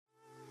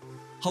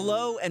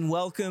Hello and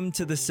welcome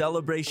to the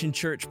Celebration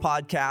Church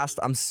podcast.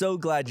 I'm so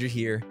glad you're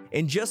here.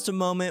 In just a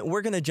moment,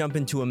 we're going to jump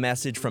into a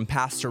message from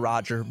Pastor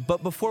Roger.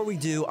 But before we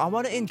do, I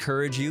want to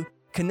encourage you,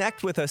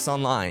 connect with us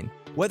online.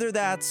 Whether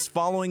that's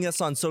following us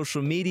on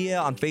social media,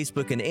 on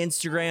Facebook and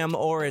Instagram,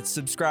 or it's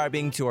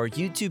subscribing to our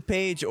YouTube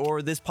page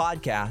or this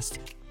podcast,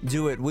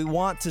 do it. We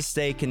want to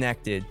stay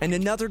connected. And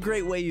another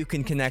great way you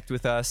can connect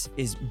with us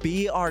is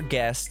be our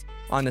guest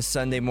on a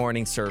Sunday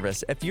morning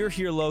service. If you're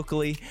here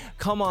locally,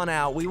 come on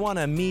out. We want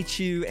to meet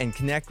you and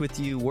connect with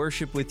you,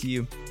 worship with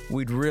you.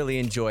 We'd really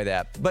enjoy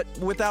that. But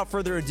without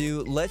further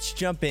ado, let's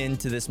jump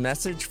into this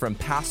message from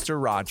Pastor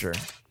Roger.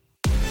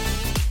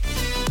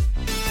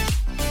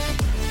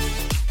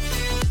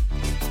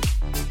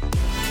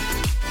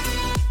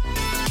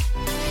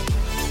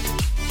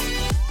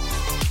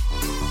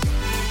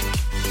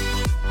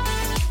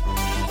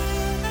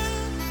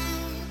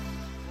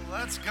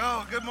 Let's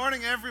go. Good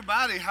morning,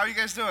 everybody. How are you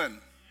guys doing?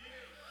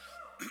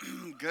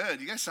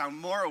 Good. You guys sound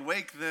more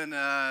awake than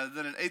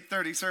an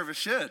 8:30 service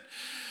should.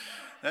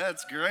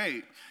 That's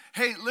great.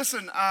 Hey,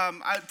 listen.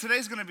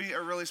 Today's going to be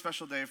a really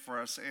special day for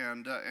us,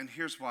 and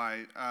here's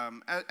why.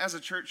 As a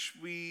church,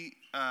 we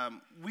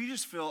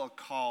just feel a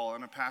call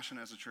and a passion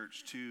as a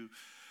church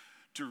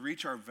to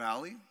reach our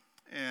valley,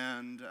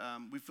 and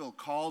we feel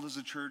called as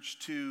a church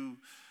to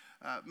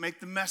make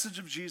the message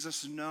of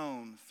Jesus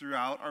known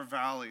throughout our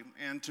valley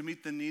and to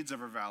meet the needs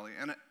of our valley.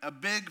 And a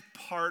big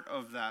part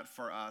of that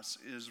for us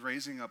is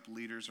raising up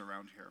leaders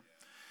around here.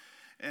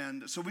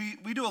 And so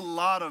we do a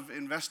lot of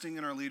investing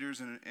in our leaders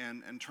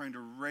and trying to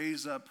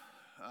raise up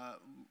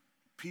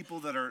people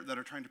that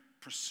are trying to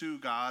pursue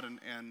God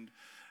and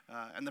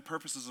the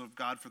purposes of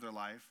God for their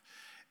life.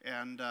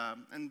 And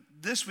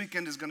this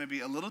weekend is going to be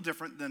a little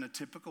different than a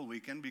typical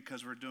weekend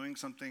because we're doing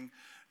something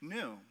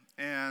new.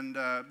 And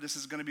this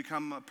is going to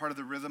become a part of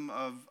the rhythm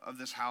of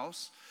this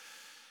house.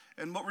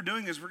 And what we're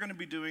doing is we're going to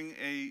be doing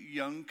a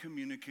Young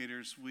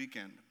Communicators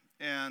Weekend.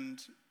 And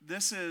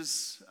this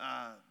is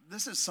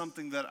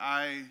something that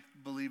I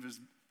believe is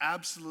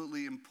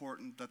absolutely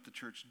important that the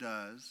church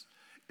does,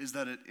 is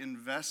that it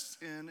invests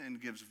in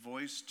and gives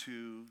voice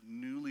to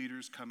new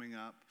leaders coming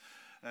up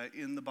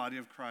in the body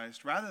of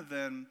Christ, rather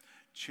than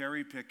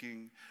cherry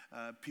picking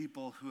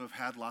people who have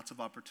had lots of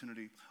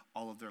opportunity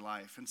all of their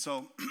life. And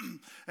so,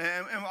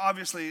 and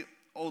obviously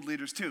old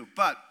leaders too.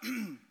 But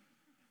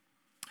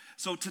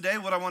so today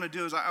what I want to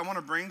do is I want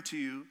to bring to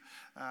you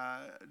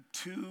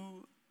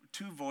two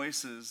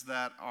voices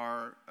that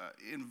are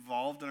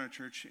involved in our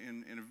church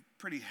in a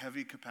pretty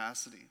heavy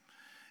capacity.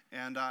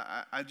 And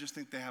I just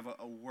think they have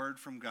a word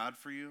from God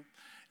for you.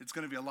 It's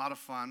going to be a lot of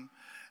fun.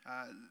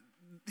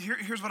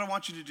 Here's what I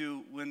want you to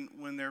do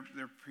when they're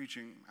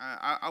preaching.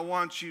 I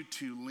want you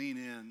to lean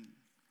in.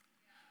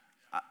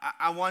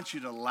 I want you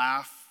to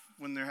laugh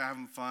when they're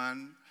having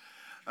fun.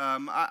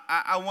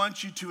 I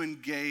want you to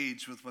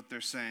engage with what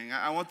they're saying.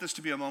 I want this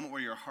to be a moment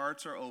where your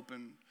hearts are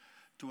open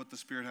to what the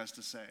Spirit has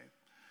to say,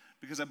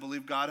 because I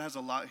believe God has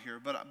a lot here.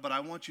 But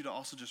I want you to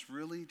also just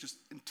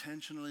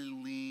intentionally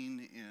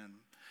lean in.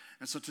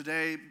 And so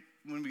today,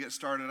 when we get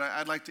started,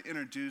 I'd like to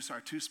introduce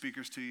our two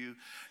speakers to you,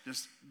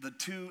 just the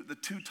two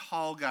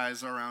tall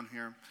guys around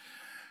here.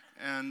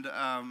 And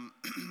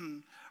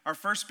our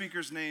first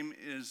speaker's name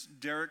is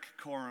Derek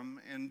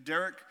Corum. And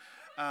Derek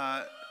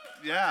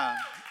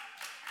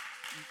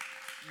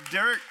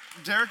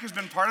has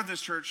been part of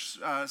this church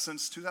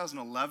since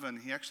 2011.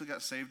 He actually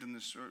got saved in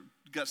this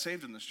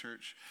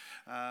church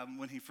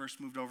when he first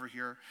moved over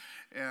here.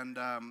 And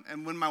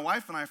when my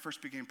wife and I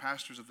first became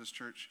pastors of this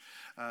church,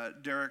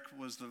 Derek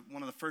was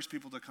one of the first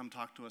people to come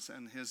talk to us.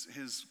 And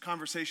his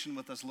conversation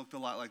with us looked a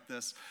lot like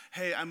this: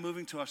 "Hey, I'm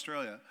moving to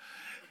Australia."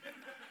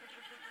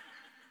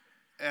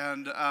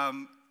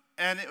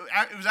 And it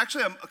was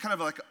actually kind of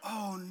like,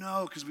 oh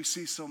no, because we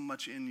see so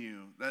much in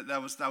you.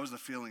 That was the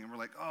feeling. And we're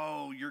like,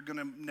 oh, you're going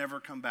to never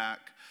come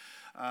back.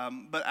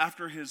 But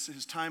after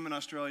his time in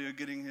Australia,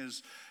 getting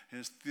his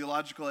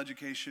theological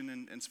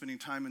education and spending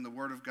time in the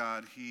Word of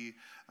God, he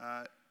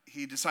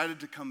decided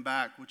to come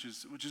back, which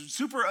is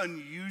super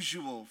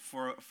unusual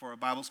for a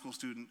Bible school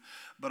student.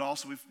 But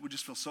also we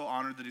just feel so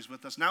honored that he's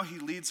with us. Now he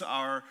leads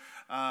our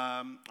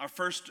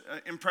first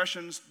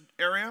impressions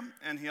area,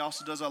 and he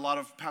also does a lot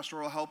of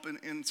pastoral help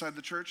inside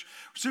the church.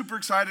 We're super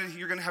excited.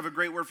 You're going to have a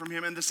great word from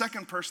him. And the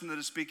second person that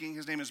is speaking,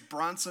 his name is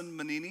Bronson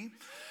Manini.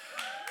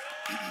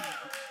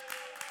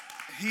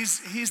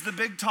 He's the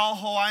big, tall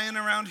Hawaiian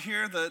around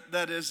here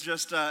that is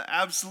just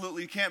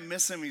absolutely, you can't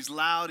miss him. He's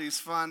loud, he's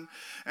fun.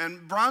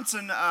 And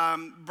Bronson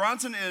and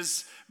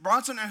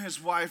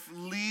his wife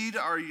lead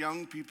our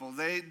young people.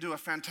 They do a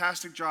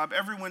fantastic job.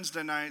 Every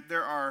Wednesday night,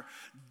 there are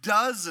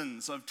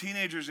dozens of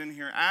teenagers in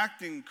here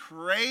acting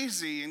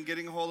crazy and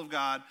getting a hold of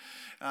God.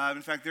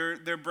 In fact,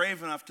 they're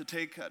brave enough to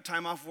take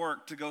time off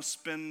work to go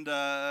spend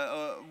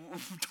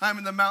time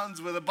in the mountains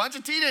with a bunch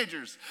of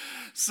teenagers.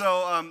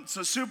 So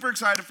super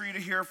excited for you to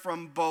hear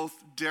from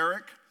both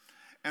Derek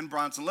and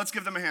Bronson. Let's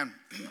give them a hand.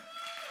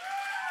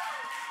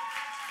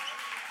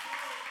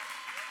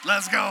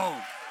 Let's go.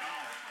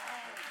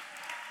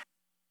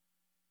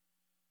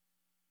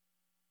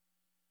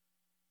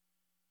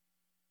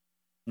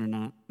 Or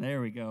not.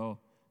 There we go.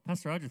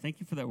 Pastor Roger,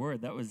 thank you for that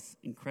word. That was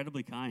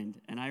incredibly kind,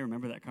 and I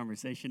remember that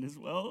conversation as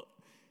well.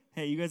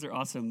 Hey, you guys are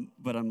awesome,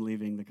 but I'm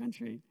leaving the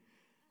country.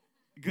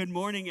 Good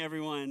morning,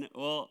 everyone.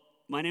 Well,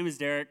 my name is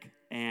Derek,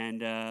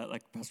 and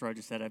like Pastor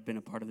Roger said, I've been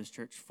a part of this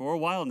church for a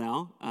while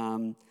now.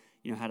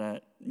 Had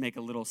to make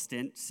a little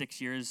stint, 6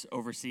 years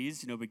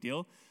overseas, no big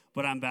deal.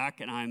 But I'm back,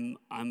 and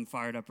I'm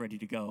fired up, ready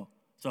to go.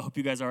 So I hope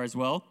you guys are as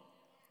well.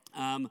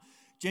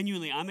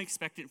 Genuinely, I'm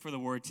expectant for the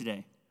word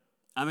today.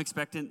 I'm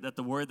expectant that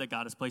the word that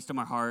God has placed in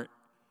my heart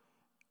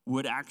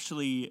would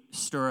actually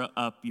stir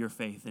up your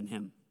faith in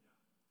him.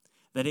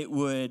 That it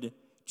would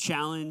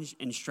challenge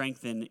and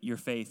strengthen your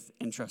faith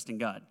and trust in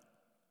God.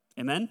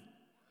 Amen?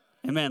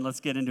 Amen. Let's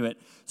get into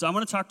it. So I'm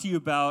going to talk to you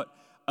about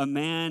a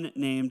man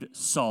named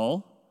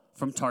Saul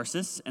from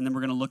Tarsus, and then we're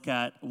going to look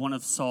at one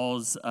of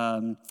Saul's,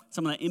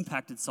 something that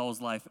impacted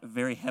Saul's life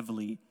very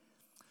heavily.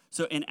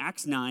 So in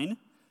Acts 9,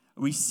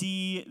 we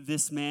see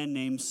this man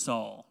named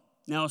Saul.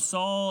 Now,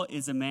 Saul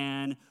is a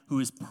man who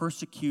is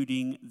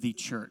persecuting the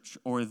church,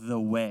 or the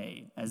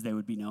way, as they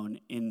would be known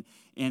in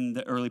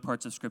the early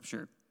parts of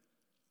Scripture.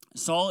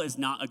 Saul is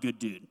not a good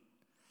dude.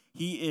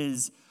 He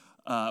is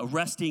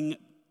arresting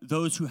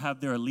those who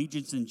have their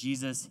allegiance in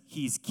Jesus.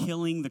 He's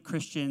killing the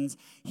Christians.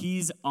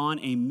 He's on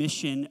a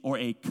mission or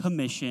a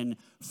commission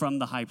from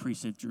the high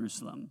priest of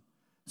Jerusalem.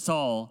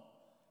 Saul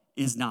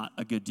is not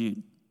a good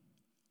dude.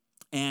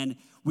 And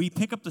we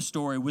pick up the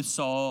story with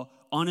Saul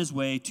on his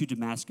way to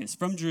Damascus,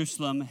 from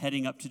Jerusalem,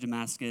 heading up to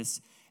Damascus,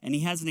 and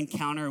he has an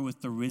encounter with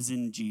the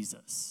risen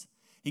Jesus.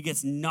 He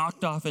gets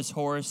knocked off his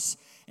horse,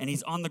 and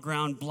he's on the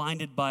ground,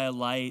 blinded by a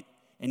light,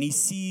 and he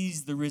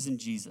sees the risen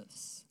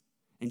Jesus.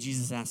 And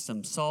Jesus asks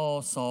him,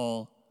 "Saul,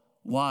 Saul,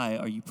 why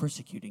are you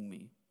persecuting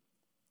me?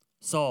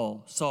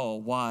 Saul, Saul,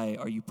 why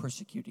are you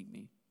persecuting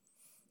me?"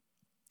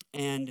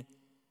 And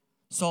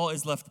Saul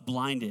is left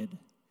blinded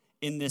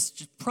in this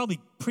just probably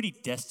pretty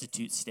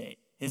destitute state.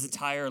 His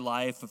entire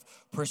life of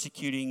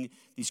persecuting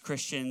these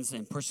Christians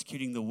and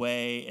persecuting the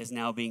way is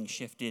now being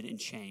shifted and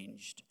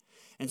changed.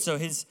 And so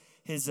his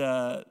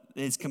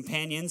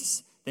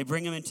companions, they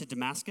bring him into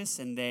Damascus,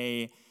 and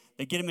they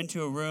get him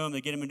into a room, they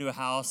get him into a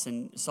house,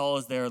 and Saul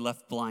is there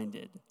left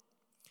blinded,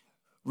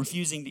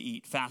 refusing to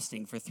eat,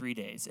 fasting for 3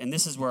 days. And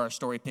this is where our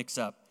story picks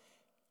up.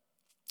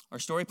 Our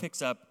story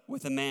picks up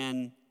with a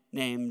man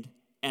named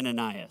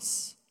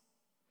Ananias,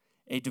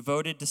 a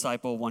devoted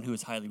disciple, one who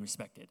is highly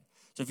respected.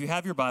 So if you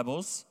have your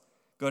Bibles,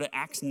 go to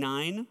Acts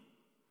 9,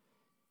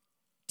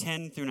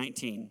 10 through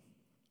 19.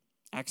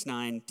 Acts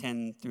 9,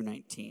 10 through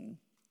 19.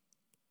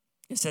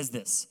 It says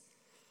this: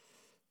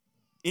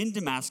 "In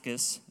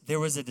Damascus, there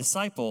was a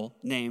disciple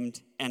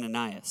named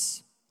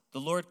Ananias. The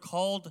Lord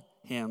called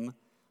him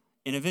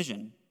in a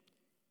vision."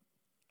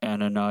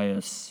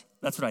 Ananias.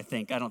 That's what I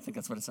think. I don't think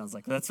that's what it sounds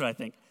like, but that's what I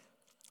think.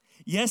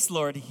 "Yes,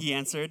 Lord," he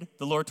answered.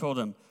 The Lord told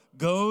him,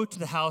 "Go to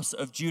the house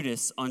of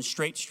Judas on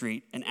Straight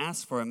Street and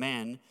ask for a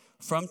man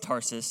from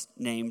Tarsus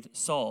named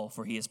Saul,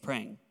 for he is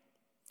praying.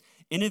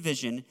 In a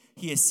vision,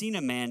 he has seen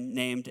a man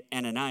named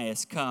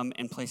Ananias come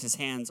and place his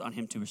hands on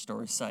him to restore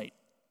his sight."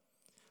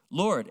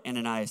 "Lord,"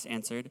 Ananias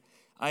answered,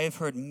 "I have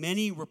heard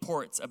many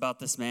reports about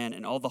this man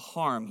and all the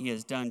harm he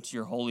has done to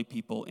your holy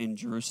people in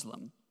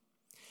Jerusalem.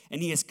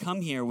 And he has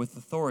come here with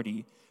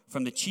authority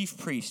from the chief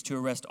priest to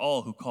arrest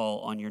all who call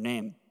on your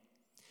name."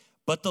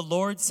 But the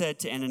Lord said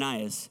to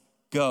Ananias,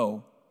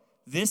 "Go.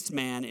 This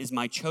man is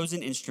my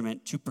chosen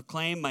instrument to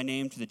proclaim my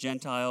name to the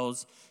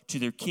Gentiles, to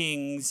their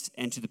kings,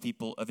 and to the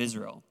people of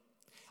Israel.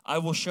 I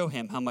will show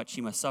him how much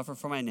he must suffer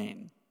for my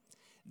name."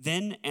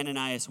 Then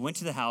Ananias went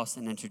to the house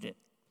and entered it.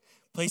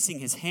 Placing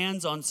his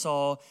hands on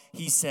Saul,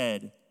 he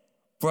said,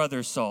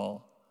 "Brother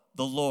Saul,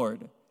 the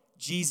Lord,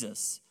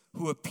 Jesus,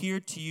 who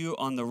appeared to you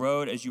on the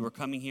road as you were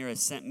coming here,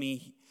 has sent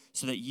me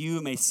so that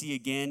you may see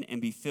again and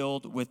be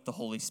filled with the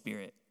Holy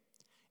Spirit."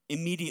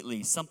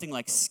 Immediately, something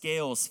like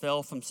scales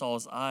fell from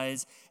Saul's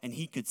eyes, and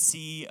he could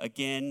see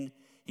again.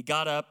 He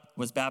got up,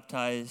 was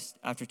baptized.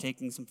 After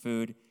taking some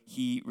food,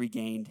 he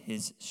regained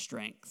his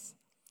strength.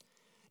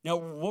 Now,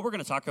 what we're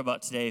going to talk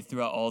about today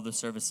throughout all the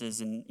services,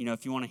 and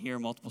if you want to hear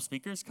multiple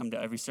speakers, come to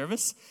every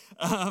service.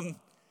 What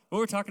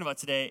we're talking about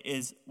today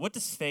is, what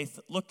does faith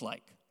look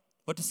like?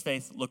 What does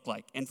faith look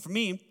like? And for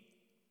me,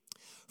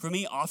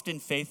 often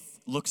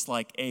faith looks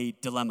like a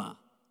dilemma.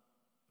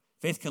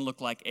 Faith can look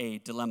like a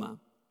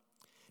dilemma.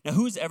 Now,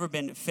 who's ever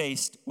been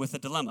faced with a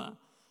dilemma?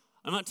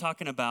 I'm not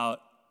talking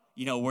about,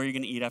 where you're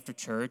going to eat after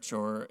church,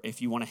 or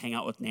if you want to hang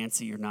out with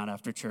Nancy or not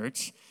after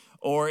church,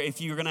 or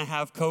if you're going to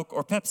have Coke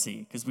or Pepsi,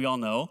 because we all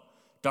know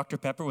Dr.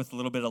 Pepper with a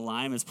little bit of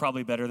lime is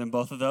probably better than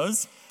both of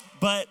those.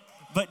 But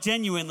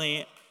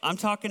genuinely, I'm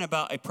talking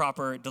about a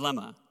proper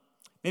dilemma.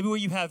 Maybe where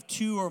you have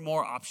two or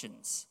more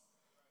options,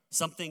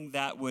 something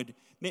that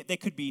they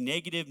could be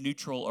negative,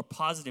 neutral, or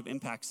positive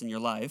impacts in your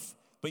life,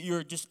 but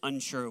you're just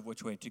unsure of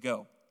which way to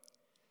go.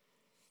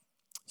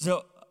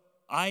 So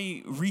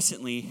I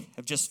recently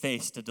have just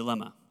faced a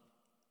dilemma.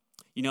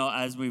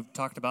 As we've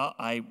talked about,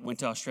 I went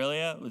to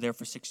Australia, was there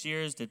for 6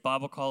 years, did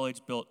Bible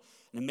college, built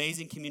an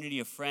amazing community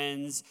of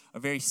friends, a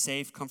very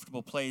safe,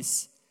 comfortable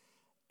place.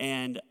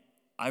 and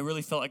I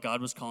really felt like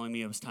God was calling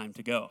me. It was time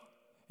to go.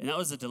 And that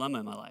was a dilemma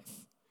in my life.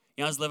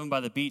 I was living by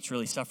the beach,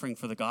 really suffering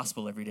for the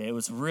gospel every day. It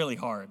was really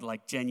hard,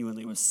 like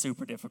genuinely, it was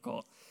super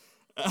difficult.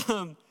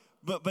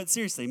 But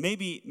seriously,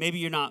 maybe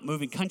you're not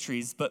moving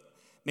countries, but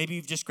maybe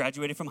you've just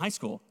graduated from high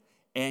school,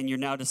 and you're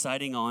now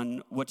deciding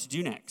on what to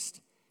do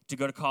next, to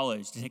go to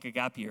college, to take a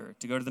gap year,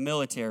 to go to the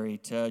military,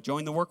 to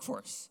join the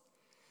workforce.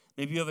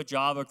 Maybe you have a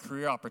job or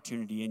career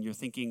opportunity, and you're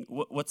thinking,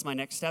 what's my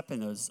next step in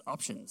those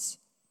options?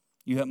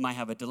 You might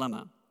have a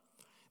dilemma.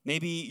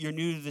 Maybe you're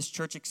new to this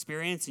church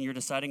experience and you're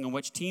deciding on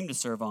which team to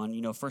serve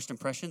on. First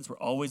impressions, we're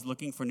always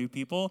looking for new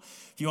people.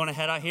 If you want to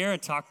head out here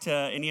and talk to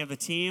any of the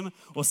team,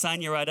 we'll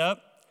sign you right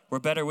up. We're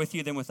better with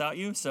you than without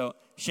you, so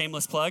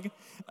shameless plug.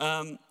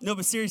 No,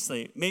 but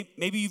seriously,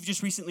 maybe you've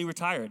just recently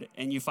retired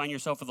and you find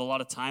yourself with a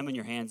lot of time on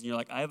your hands and you're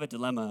like, I have a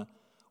dilemma.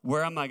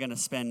 Where am I going to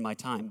spend my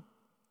time?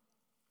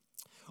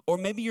 Or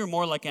maybe you're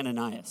more like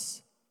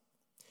Ananias,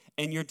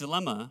 and your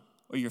dilemma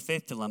or your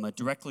faith dilemma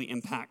directly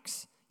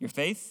impacts your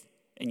faith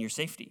and your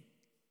safety.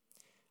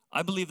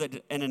 I believe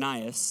that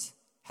Ananias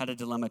had a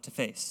dilemma to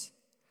face.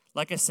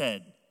 Like I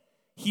said,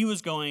 he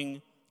was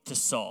going to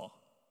Saul.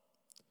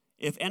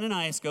 If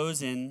Ananias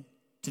goes in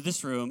to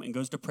this room and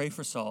goes to pray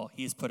for Saul,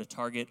 he has put a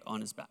target on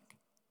his back.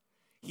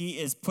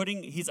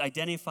 He's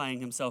identifying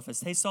himself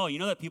as, hey, Saul, you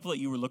know that people that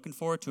you were looking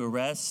for to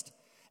arrest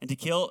and to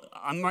kill?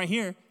 I'm right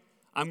here.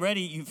 I'm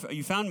ready.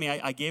 You found me.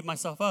 I gave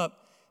myself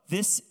up.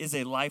 This is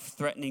a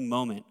life-threatening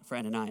moment for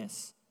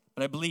Ananias.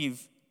 But I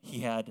believe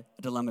he had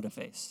a dilemma to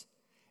face.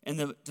 And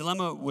the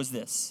dilemma was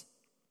this.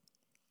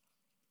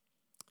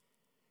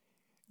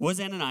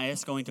 Was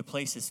Ananias going to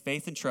place his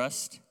faith and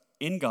trust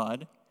in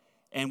God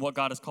and what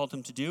God has called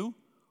him to do?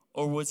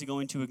 Or was he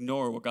going to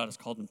ignore what God has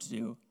called him to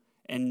do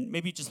and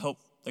maybe just hope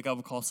that God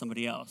will call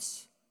somebody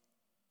else?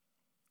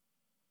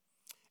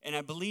 And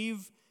I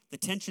believe the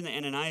tension that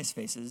Ananias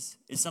faces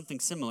is something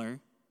similar,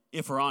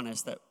 if we're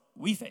honest, that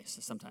we face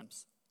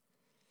sometimes.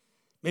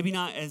 Maybe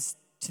not as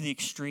to the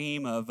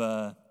extreme of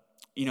a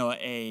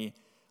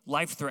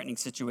life-threatening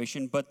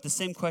situation, but the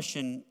same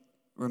question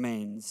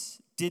remains.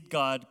 Did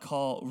God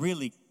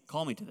really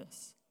call me to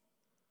this?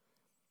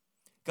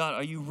 God,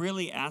 are you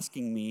really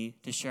asking me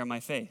to share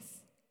my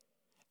faith?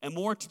 And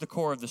more to the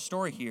core of the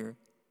story here,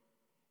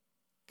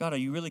 God, are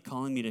you really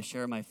calling me to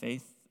share my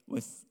faith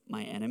with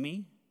my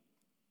enemy?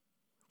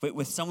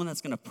 With someone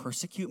that's going to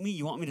persecute me?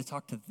 You want me to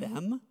talk to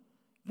them?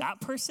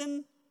 That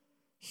person?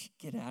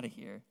 Get out of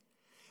here.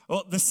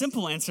 Well, the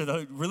simple answer,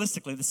 though,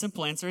 realistically, the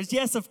simple answer is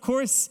yes, of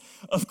course.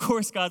 Of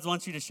course, God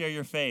wants you to share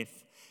your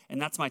faith.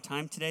 And that's my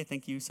time today.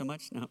 Thank you so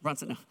much. No,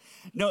 Bronson, no.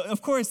 No,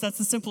 of course, that's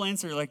the simple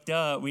answer. Like,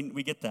 duh,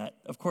 we get that.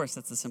 Of course,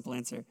 that's the simple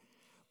answer.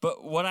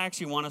 But what I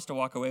actually want us to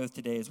walk away with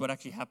today is what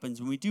actually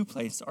happens when we do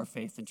place our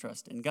faith and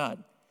trust in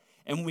God.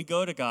 And when we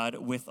go to God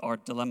with our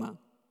dilemma.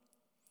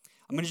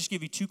 I'm going to just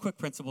give you two quick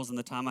principles in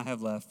the time I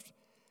have left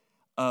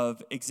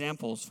of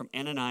examples from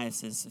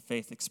Ananias'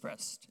 faith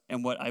expressed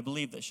and what I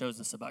believe that shows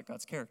us about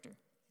God's character.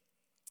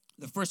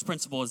 The first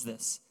principle is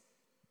this,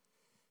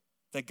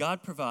 that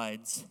God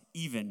provides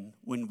even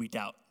when we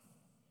doubt.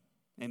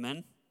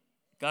 Amen?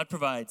 God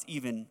provides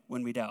even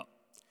when we doubt.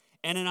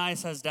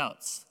 Ananias has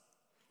doubts,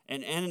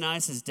 and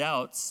Ananias'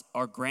 doubts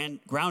are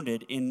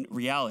grounded in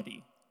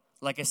reality.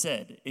 Like I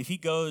said, if he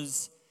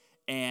goes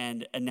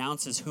and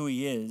announces who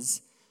he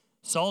is,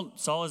 Saul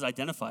has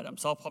identified him.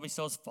 Saul probably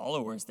still has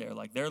followers there.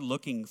 Like they're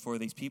looking for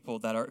these people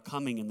that are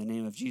coming in the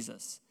name of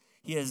Jesus.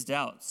 He has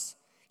doubts.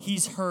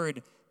 He's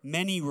heard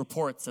many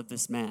reports of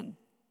this man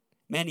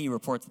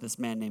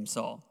named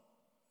Saul.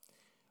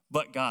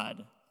 But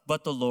God,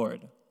 but the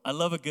Lord. I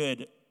love a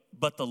good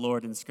but the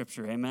Lord in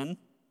Scripture, amen?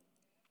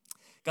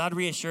 God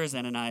reassures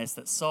Ananias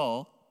that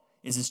Saul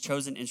is his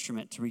chosen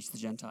instrument to reach the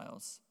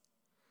Gentiles.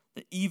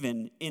 That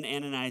even in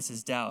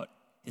Ananias' doubt,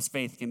 his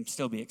faith can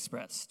still be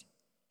expressed.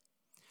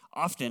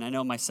 Often, I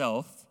know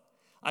myself,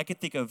 I could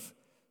think of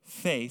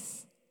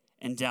faith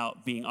and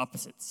doubt being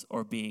opposites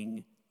or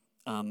being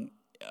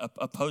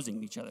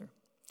opposing each other.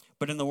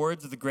 But in the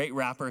words of the great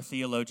rapper,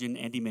 theologian,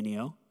 Andy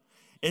Mineo,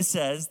 it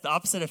says the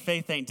opposite of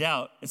faith ain't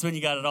doubt. It's when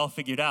you got it all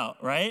figured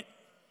out, right?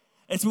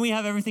 It's when we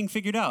have everything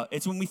figured out.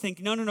 It's when we think,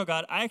 no,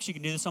 God, I actually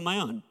can do this on my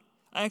own.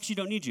 I actually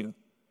don't need you.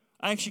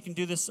 I actually can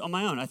do this on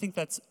my own. I think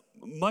that's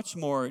much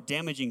more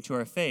damaging to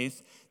our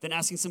faith than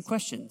asking some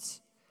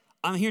questions.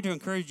 I'm here to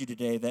encourage you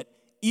today that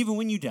even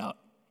when you doubt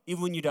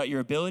your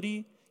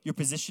ability, your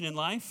position in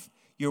life,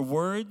 your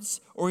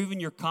words, or even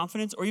your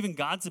confidence, or even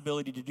God's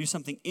ability to do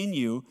something in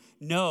you,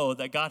 know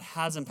that God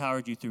has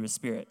empowered you through His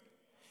Spirit.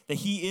 That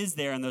He is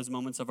there in those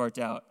moments of our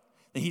doubt.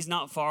 That He's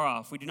not far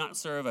off. We do not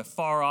serve a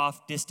far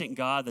off, distant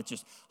God that's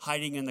just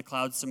hiding in the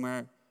clouds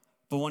somewhere,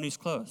 but one who's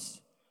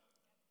close.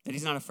 That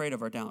He's not afraid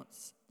of our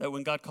doubts. That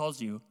when God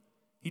calls you,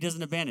 He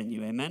doesn't abandon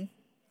you. Amen?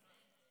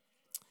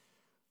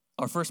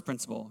 Our first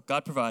principle,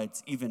 God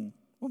provides even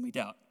when we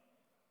doubt.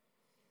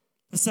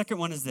 The second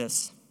one is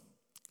this.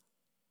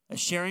 That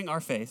sharing our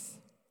faith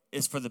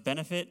is for the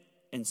benefit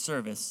and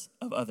service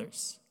of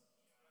others.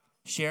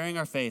 Sharing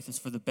our faith is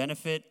for the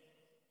benefit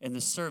and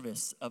the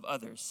service of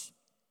others.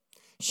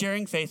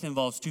 Sharing faith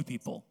involves two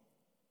people.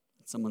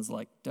 Someone's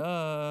like,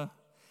 duh.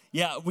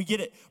 Yeah, we get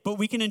it. But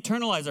we can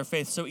internalize our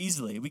faith so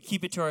easily. We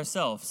keep it to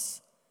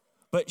ourselves.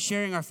 But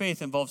sharing our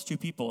faith involves two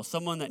people,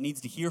 someone that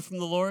needs to hear from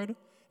the Lord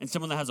and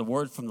someone that has a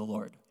word from the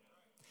Lord.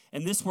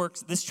 And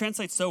this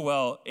translates so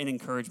well in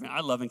encouragement.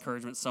 I love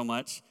encouragement so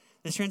much.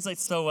 This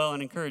translates so well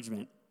in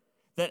encouragement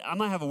that I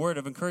might have a word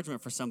of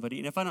encouragement for somebody,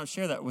 and if I don't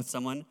share that with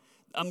someone,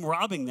 I'm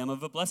robbing them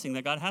of a blessing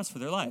that God has for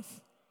their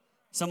life.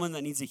 Someone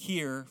that needs to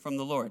hear from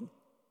the Lord.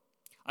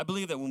 I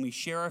believe that when we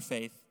share our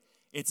faith,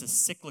 it's a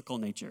cyclical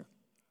nature.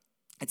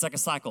 It's like a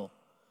cycle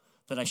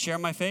that I share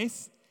my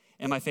faith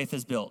and my faith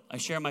is built. I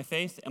share my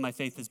faith and my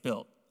faith is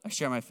built. I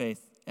share my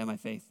faith and my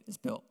faith is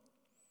built.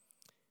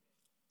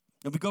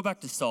 If we go back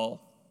to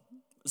Saul,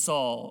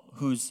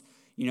 who's,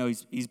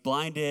 he's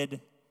blinded,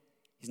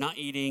 he's not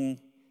eating,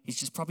 he's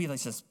just probably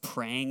like just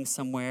praying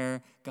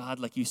somewhere. God,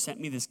 like you sent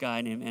me this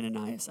guy named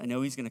Ananias. I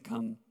know he's going to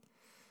come.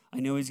 I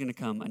know he's going to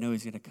come. I know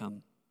he's going to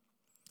come.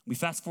 We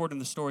fast forward in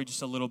the story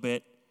just a little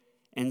bit,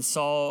 and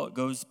Saul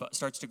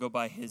starts to go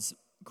by his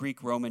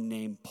Greek-Roman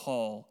name,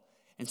 Paul,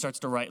 and starts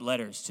to write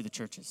letters to the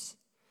churches.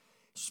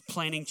 He's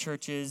planning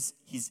churches.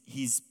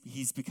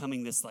 He's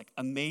becoming this like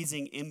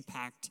amazing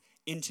impact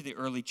into the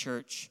early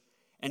church.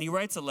 And he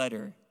writes a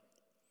letter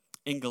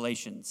in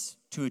Galatians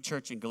to a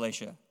church in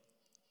Galatia.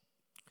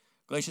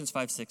 Galatians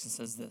 5:6, it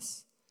says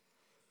this.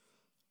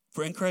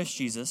 For in Christ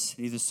Jesus,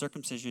 neither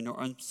circumcision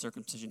nor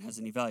uncircumcision has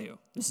any value.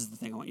 This is the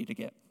thing I want you to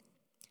get.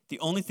 The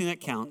only thing that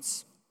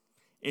counts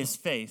is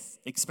faith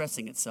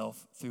expressing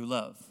itself through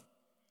love.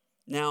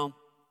 Now,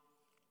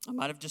 I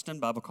might have just done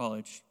Bible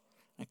college.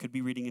 I could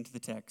be reading into the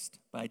text,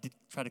 but I did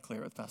try to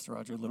clear it with Pastor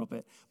Roger a little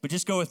bit. But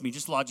just go with me,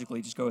 just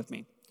logically, just go with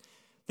me.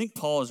 I think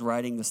Paul is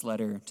writing this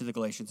letter to the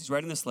Galatians. He's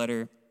writing this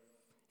letter,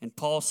 and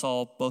Paul,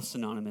 Saul, both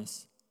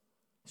synonymous.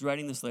 He's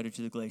writing this letter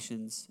to the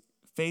Galatians,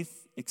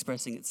 faith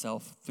expressing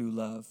itself through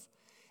love.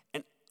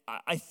 And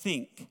I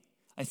think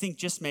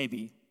just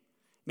maybe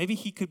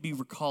he could be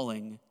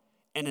recalling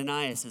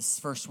Ananias'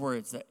 first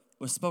words that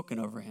was spoken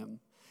over him.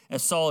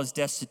 As Saul is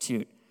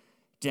destitute,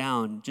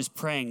 down, just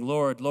praying,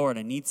 Lord, Lord,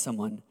 I need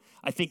someone.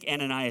 I think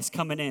Ananias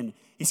coming in.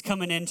 He's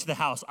coming into the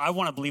house. I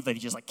want to believe that he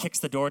just like kicks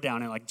the door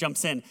down and like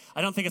jumps in.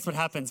 I don't think that's what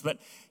happens, but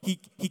he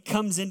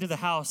comes into the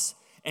house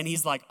and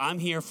he's like, I'm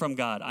here from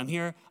God. I'm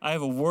here. I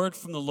have a word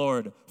from the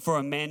Lord for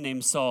a man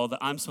named Saul that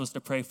I'm supposed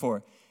to pray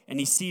for. And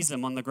he sees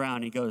him on the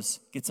ground. He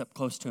gets up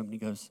close to him and he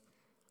goes,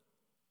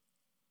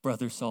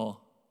 Brother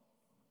Saul.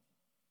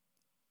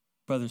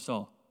 Brother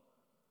Saul.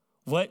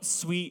 What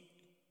sweet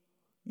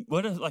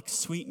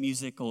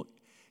musical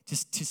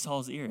just to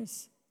Saul's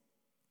ears.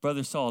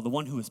 Brother Saul, the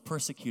one who is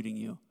persecuting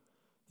you.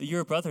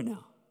 You're a brother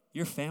now.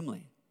 You're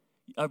family.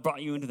 I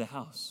brought you into the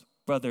house.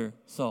 Brother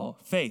Saul.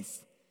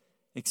 Faith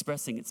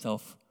expressing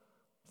itself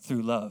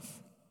through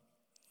love.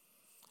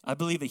 I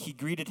believe that he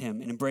greeted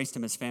him and embraced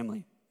him as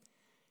family.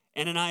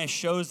 Ananias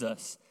shows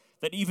us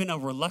that even a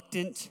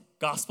reluctant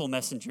gospel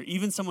messenger,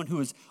 even someone who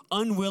is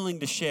unwilling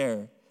to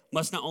share,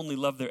 must not only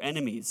love their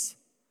enemies,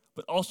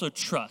 but also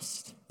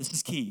trust. This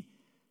is key.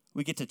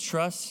 We get to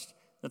trust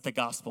that the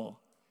gospel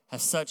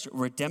has such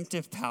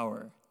redemptive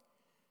power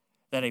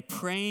that a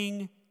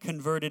praying,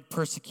 converted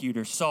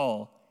persecutor,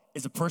 Saul,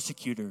 is a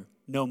persecutor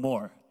no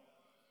more.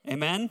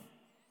 Amen?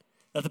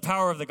 That the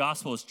power of the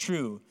gospel is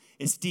true,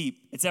 it's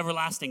deep, it's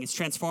everlasting, it's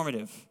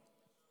transformative.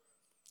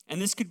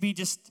 And this could be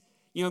just,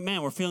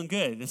 man, we're feeling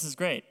good. This is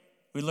great.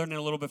 We learned it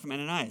a little bit from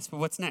Ananias, but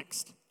what's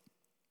next?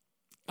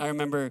 I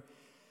remember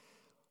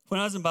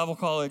when I was in Bible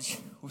college,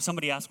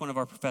 somebody asked one of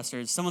our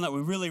professors, someone that we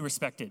really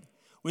respected.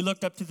 We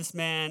looked up to this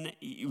man.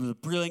 He was a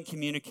brilliant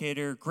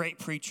communicator, great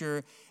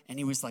preacher, and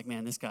he was like,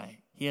 man, this guy,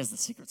 he has the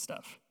secret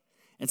stuff.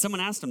 And someone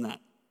asked him that.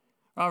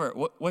 Robert,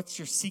 what's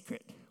your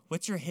secret?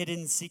 What's your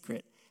hidden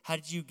secret? How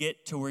did you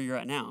get to where you're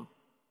at now?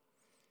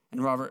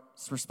 And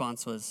Robert's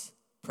response was,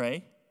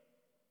 pray,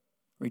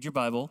 read your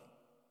Bible,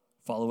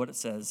 follow what it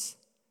says,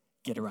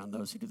 get around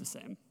those who do the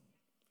same.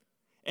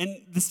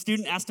 And the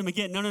student asked him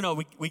again, no,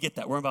 we get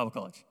that. We're in Bible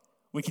college.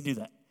 We can do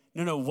that.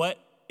 No, what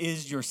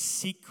is your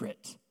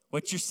secret?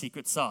 What's your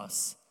secret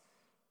sauce?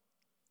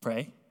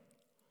 Pray,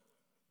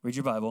 read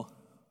your Bible,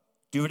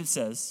 do what it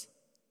says,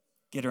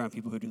 get around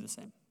people who do the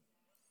same.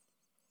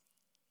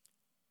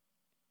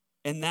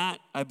 And that,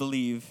 I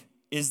believe,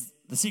 is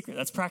the secret.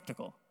 That's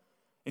practical.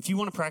 If you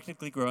want to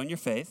practically grow in your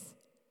faith,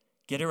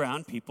 get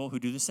around people who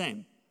do the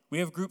same. We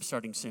have groups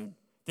starting soon.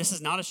 This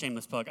is not a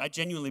shameless plug. I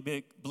genuinely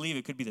believe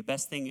it could be the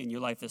best thing in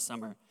your life this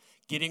summer.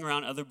 Getting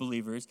around other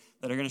believers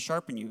that are going to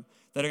sharpen you,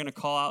 that are going to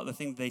call out the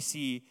thing that they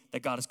see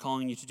that God is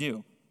calling you to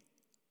do.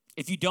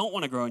 If you don't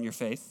want to grow in your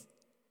faith,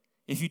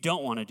 if you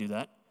don't want to do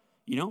that,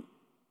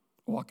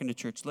 walk into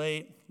church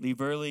late, leave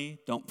early,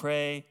 don't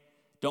pray,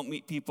 don't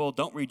meet people,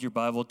 don't read your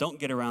Bible, don't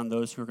get around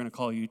those who are going to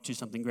call you to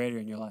something greater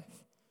in your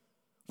life.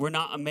 We're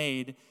not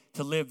made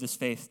to live this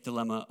faith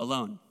dilemma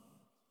alone.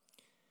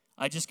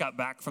 I just got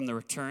back from the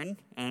return,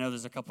 and I know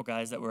there's a couple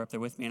guys that were up there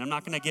with me, and I'm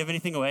not going to give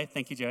anything away.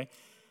 Thank you, Joey.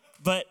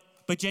 But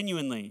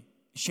genuinely,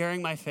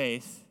 sharing my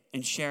faith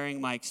and sharing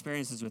my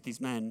experiences with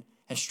these men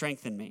has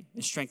strengthened me.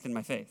 It's strengthened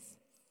my faith.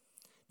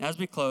 Now, as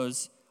we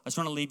close, I just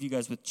want to leave you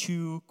guys with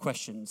 2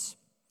 questions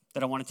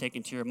that I want to take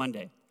into your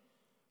Monday.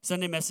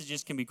 Sunday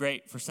messages can be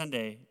great for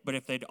Sunday, but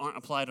if they aren't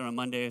applied on a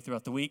Monday or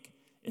throughout the week,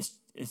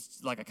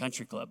 it's like a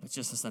country club. It's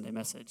just a Sunday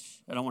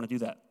message. I don't want to do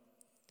that.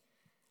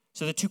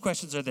 So the 2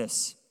 questions are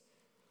this.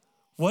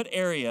 What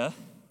area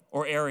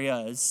or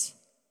areas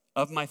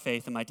of my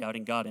faith am I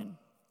doubting God in?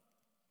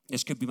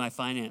 This could be my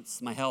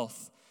finance, my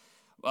health,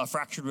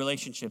 fractured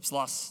relationships,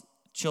 lost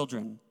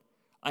children.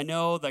 I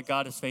know that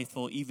God is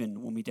faithful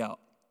even when we doubt.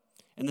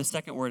 And the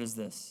second word is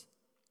this.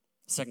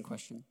 Second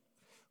question.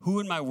 Who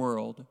in my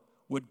world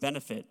would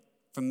benefit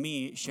from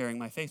me sharing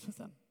my faith with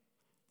them?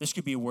 This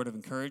could be a word of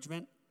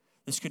encouragement.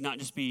 This could not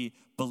just be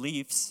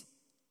beliefs,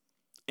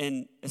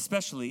 and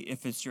especially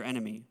if it's your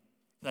enemy.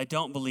 I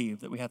don't believe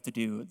that we have to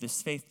do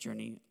this faith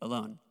journey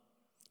alone.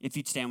 If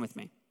you'd stand with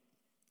me.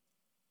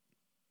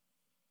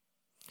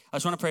 I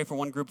just want to pray for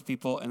one group of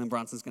people, and then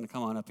Bronson's going to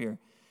come on up here.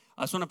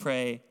 I just want to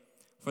pray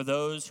for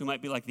those who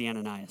might be like the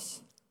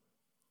Ananias,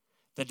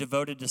 the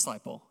devoted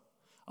disciple.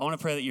 I want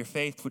to pray that your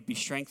faith would be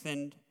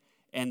strengthened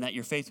and that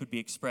your faith would be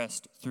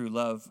expressed through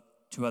love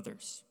to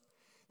others,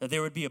 that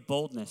there would be a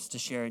boldness to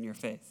share in your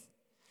faith,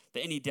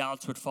 that any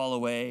doubts would fall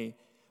away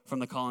from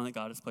the calling that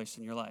God has placed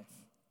in your life.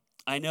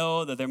 I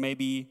know that there may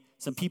be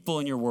some people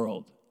in your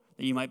world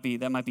that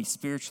might be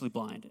spiritually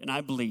blind, and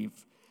I believe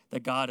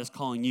that God is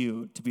calling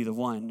you to be the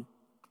one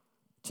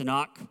to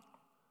knock,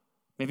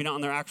 maybe not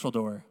on their actual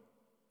door,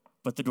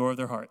 but the door of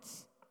their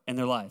hearts and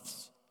their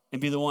lives, and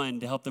be the one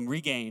to help them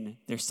regain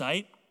their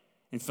sight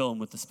and fill them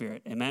with the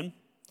Spirit. Amen?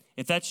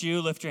 If that's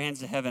you, lift your hands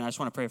to heaven. I just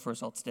want to pray for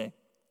us all today.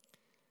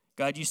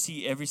 God, you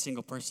see every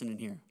single person in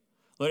here.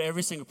 Lord,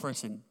 every single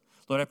person.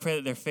 Lord, I pray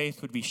that their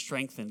faith would be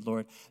strengthened,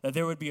 Lord, that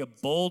there would be a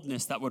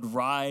boldness that would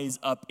rise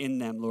up in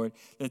them, Lord,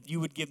 that you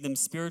would give them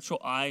spiritual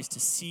eyes to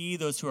see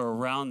those who are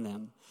around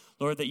them.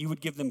 Lord, that you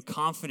would give them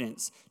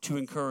confidence to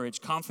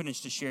encourage,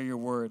 confidence to share your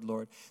word,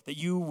 Lord, that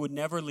you would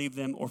never leave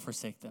them or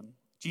forsake them.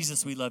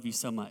 Jesus, we love you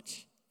so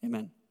much.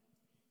 Amen.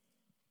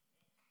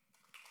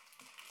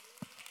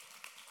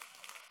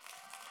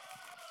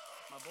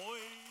 My boy.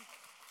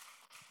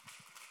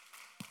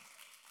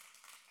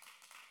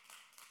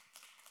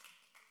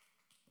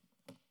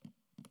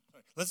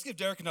 Let's give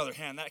Derek another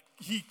hand.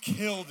 He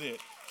killed it.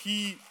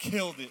 He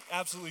killed it.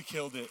 Absolutely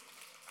killed it.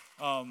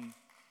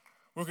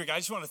 Real quick, I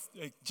just want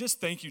to just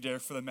thank you,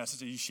 Derek, for the message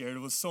that you shared. It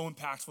was so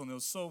impactful, and it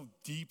was so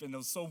deep, and it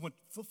was so much,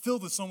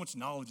 filled with so much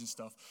knowledge and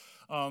stuff.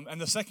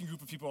 And the second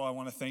group of people I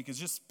want to thank is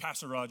just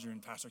Pastor Roger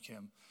and Pastor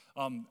Kim.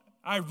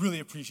 I really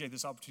appreciate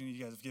this opportunity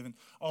you guys have given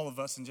all of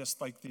us, and just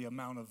like the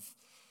amount of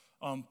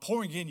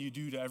pouring in you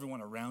do to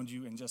everyone around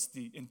you, and just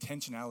the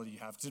intentionality you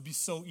have. Because it'd be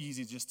so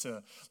easy just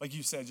to, like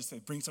you said, just to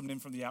bring someone in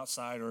from the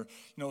outside, or,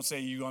 say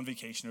you on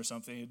vacation or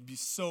something. It'd be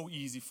so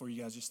easy for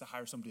you guys just to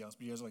hire somebody else.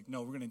 But you guys are like,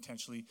 no, we're going to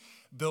intentionally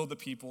build the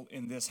people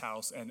in this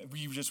house, and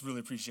we just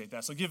really appreciate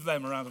that. So give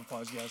them a round of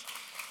applause, you guys.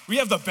 We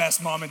have the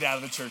best mom and dad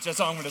of the church.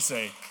 That's all I'm going to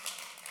say.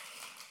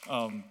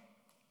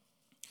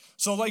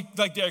 So like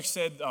Derek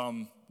said,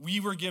 we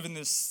were given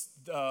this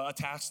a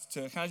task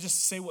to kind of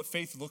just say what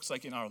faith looks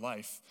like in our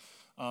life.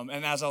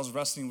 And as I was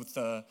wrestling with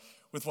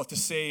what to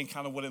say and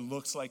kind of what it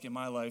looks like in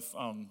my life,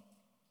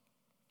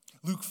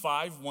 Luke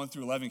 5, 1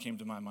 through 11 came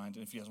to my mind,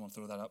 if you guys want to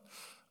throw that up.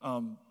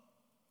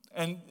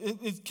 And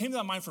it came to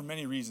my mind for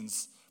many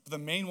reasons. But the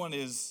main one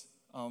is,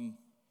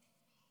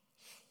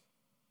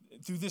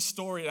 through this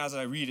story, as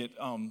I read it,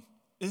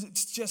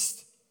 it's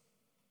just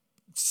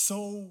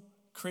so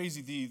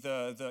crazy,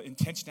 the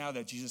intentionality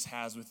that Jesus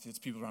has with his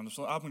people around him.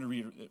 So I'm going to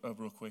read it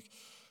real quick.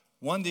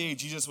 One day,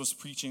 Jesus was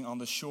preaching on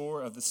the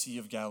shore of the Sea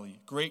of Galilee.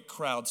 Great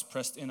crowds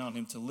pressed in on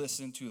him to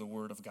listen to the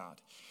word of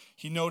God.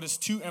 He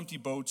noticed 2 empty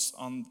boats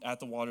at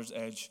the water's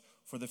edge,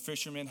 for the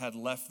fishermen had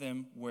left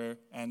them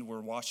and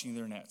were washing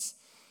their nets.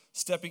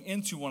 Stepping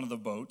into one of the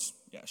boats,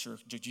 yeah, sure,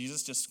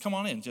 Jesus, just come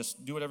on in.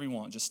 Just do whatever you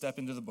want. Just step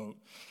into the boat.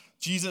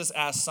 Jesus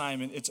asked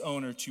Simon, its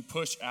owner, to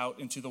push out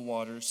into the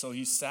water, so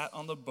he sat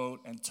on the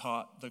boat and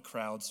taught the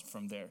crowds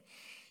from there.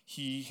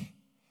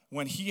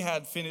 When he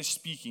had finished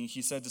speaking,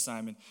 he said to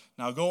Simon,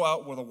 now go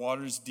out where the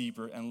water is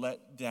deeper and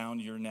let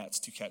down your nets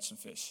to catch some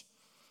fish.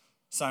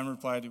 Simon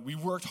replied, we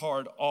worked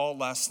hard all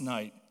last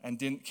night and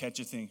didn't catch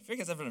a thing. Have you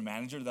guys ever had a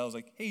manager that was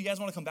like, hey, you guys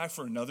want to come back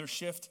for another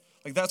shift?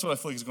 Like, that's what I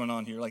feel like is going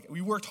on here. Like,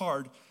 we worked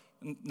hard.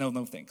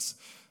 No thanks.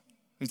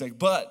 He's like,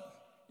 but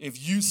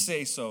if you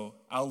say so,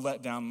 I'll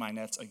let down my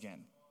nets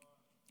again.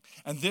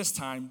 And this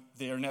time,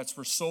 their nets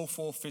were so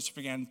full, fish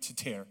began to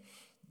tear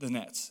the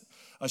nets.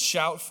 A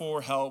shout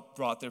for help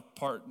brought their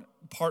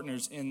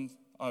partners in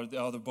the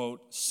other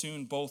boat.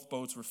 Soon both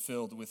boats were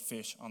filled with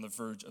fish on the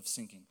verge of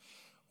sinking.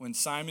 When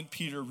Simon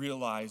Peter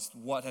realized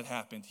what had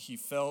happened, he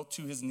fell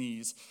to his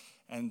knees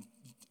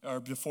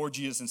before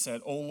Jesus and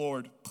said, "Oh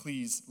Lord,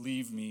 please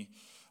leave me.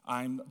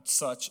 I'm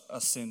such a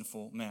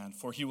sinful man."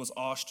 For he was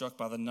awestruck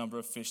by the number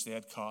of fish they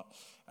had caught,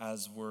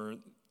 as were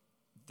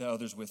the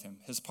others with him.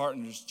 His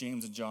partners,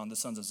 James and John, the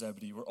sons of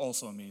Zebedee, were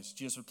also amazed.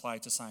 Jesus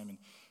replied to Simon,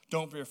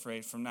 Don't be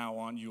afraid. From now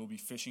on, you will be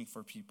fishing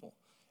for people."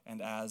 And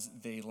as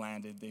they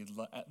landed,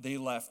 they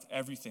left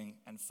everything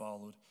and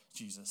followed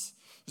Jesus.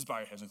 Just bow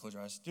your heads and close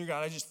your eyes. Dear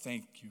God, I just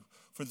thank you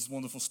for this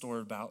wonderful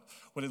story about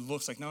what it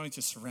looks like, not only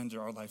to surrender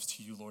our lives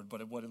to you, Lord,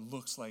 but what it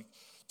looks like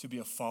to be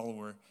a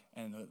follower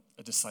and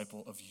a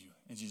disciple of you.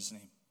 In Jesus'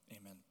 name,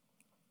 amen.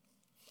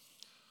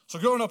 So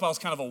growing up, I was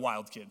kind of a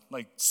wild kid,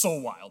 like so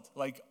wild.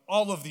 Like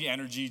all of the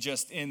energy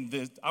just in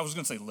the, I was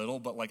going to say little,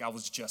 but like I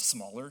was just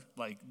smaller.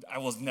 Like I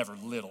was never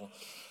little.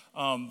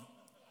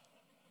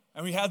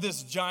 And we had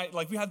this giant,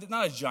 like we had,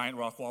 not a giant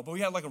rock wall, but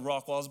we had like a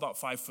rock wall that was about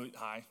 5 foot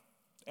high.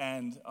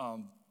 And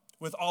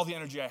with all the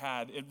energy I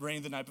had, it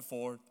rained the night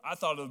before. I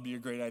thought it would be a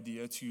great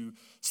idea to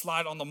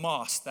slide on the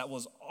moss that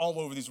was all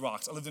over these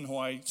rocks. I lived in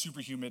Hawaii, super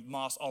humid,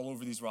 moss all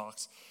over these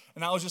rocks.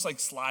 And I was just like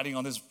sliding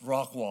on this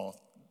rock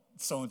wall.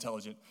 So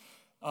intelligent.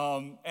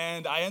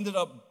 And I ended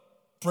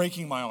up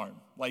breaking my arm,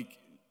 like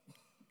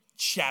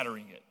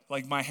shattering it.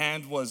 Like my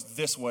hand was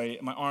this way,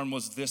 my arm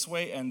was this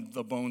way, and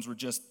the bones were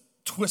just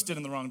twisted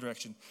in the wrong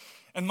direction.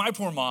 And my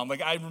poor mom,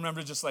 like I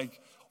remember just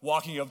like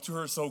walking up to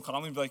her so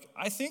calmly and be like,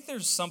 "I think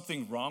there's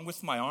something wrong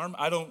with my arm.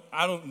 I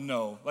don't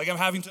know. Like I'm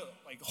having to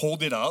like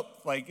hold it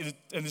up, like and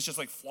it's just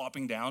like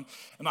flopping down."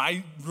 And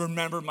I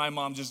remember my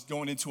mom just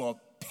going into a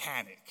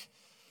panic,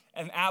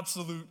 an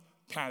absolute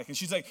panic. And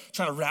she's like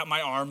trying to wrap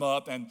my arm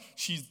up, and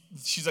she's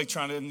like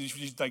trying to, and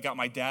she's like got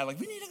my dad like,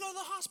 "We need to go to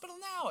the hospital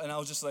now." And I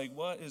was just like,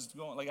 "What is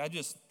going?" Like I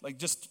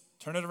just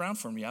turn it around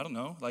for me. I don't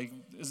know. Like,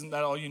 isn't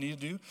that all you need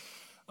to do?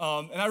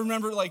 And I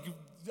remember like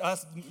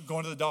us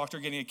going to the doctor,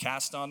 getting a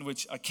cast on,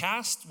 which a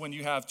cast, when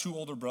you have 2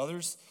 older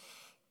brothers,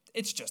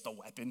 it's just a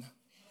weapon.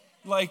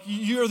 Like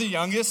you're the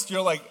youngest,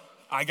 you're like,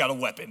 "I got a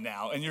weapon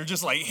now." And you're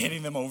just like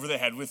hitting them over the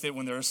head with it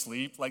when they're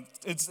asleep. Like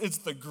it's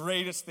the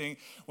greatest thing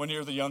when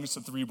you're the youngest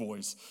of 3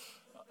 boys.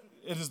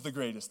 It is the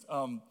greatest.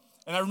 And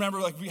I remember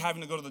like we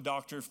having to go to the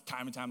doctor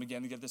time and time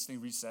again to get this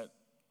thing reset.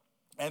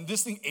 And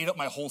this thing ate up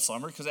my whole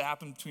summer because it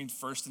happened between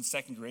 1st and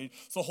 2nd grade.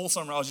 So the whole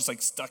summer I was just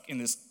like stuck in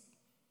this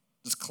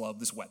club,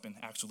 this weapon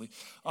actually.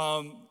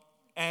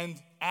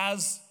 And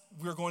as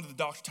we were going to the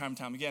doctor time and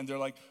time again, they're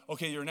like,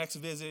 "Okay, your next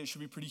visit should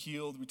be pretty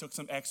healed." We took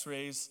some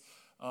x-rays.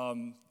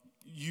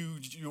 You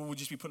will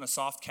just be putting a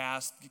soft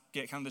cast,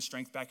 get kind of the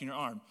strength back in your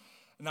arm.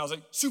 And I was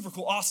like, super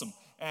cool, awesome.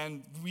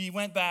 And we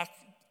went back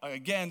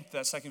again to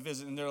that second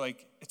visit, and they're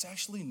like, "It's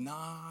actually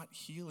not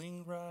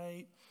healing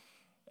right,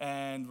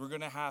 and we're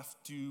going to have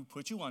to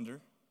put you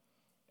under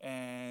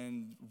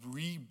and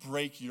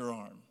re-break your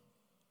arm."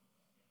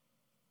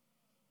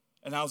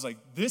 And I was like,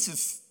 this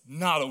is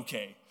not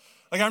okay.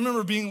 Like I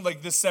remember being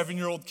like this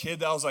 7-year-old kid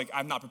that I was like,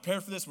 "I'm not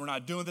prepared for this, we're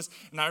not doing this."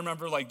 And I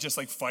remember like just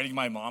like fighting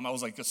my mom. I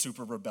was like a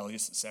super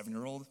rebellious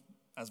 7-year-old,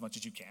 as much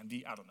as you can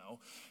be, I don't know.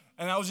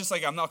 And I was just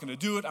like, "I'm not gonna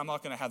do it, I'm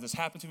not gonna have this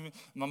happen to me."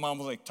 My mom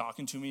was like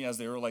talking to me as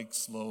they were like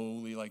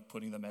slowly like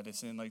putting the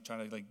medicine, like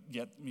trying to like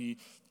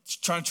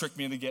trying to trick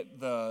me into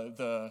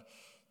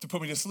to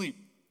put me to sleep.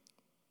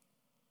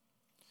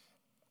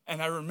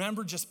 And I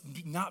remember just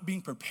not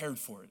being prepared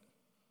for it.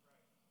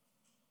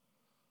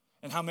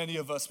 And how many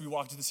of us, we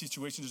walk into the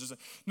situation just like,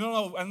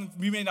 no, and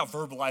we may not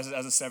verbalize it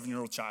as a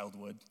 7-year-old child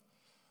would.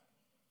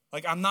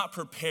 Like, I'm not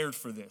prepared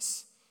for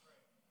this.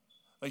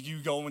 Like,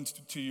 you go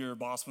into your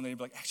boss one day and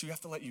be like, "Actually, we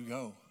have to let you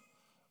go."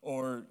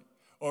 Or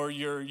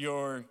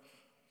your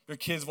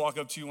kids walk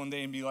up to you one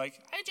day and be like,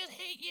 "I just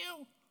hate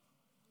you."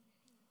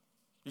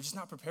 You're just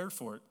not prepared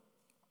for it.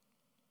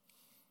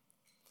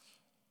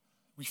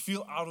 We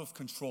feel out of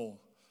control.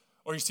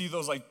 Or you see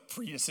those like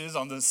Priuses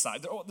on the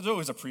side. There's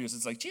always a Prius.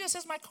 It's like, "Jesus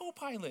is my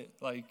co-pilot."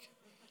 Like,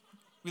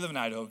 we live in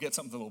Idaho. Get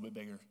something a little bit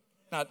bigger.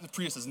 The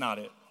Prius is not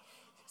it.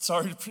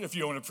 Sorry if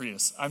you own a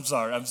Prius. I'm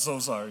sorry. I'm so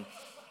sorry.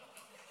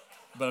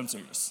 But I'm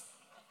serious.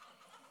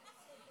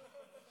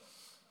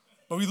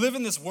 But we live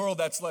in this world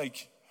that's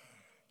like,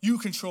 you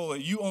control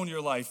it. You own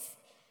your life.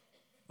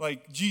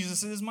 Like,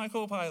 Jesus is my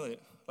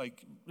co-pilot.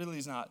 Like, really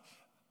he's not.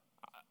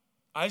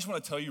 I just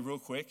want to tell you real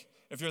quick,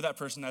 if you're that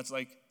person that's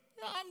like,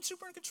 "Yeah, I'm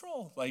super in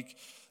control." Like,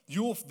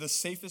 the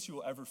safest you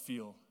will ever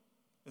feel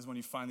is when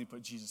you finally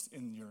put Jesus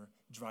in your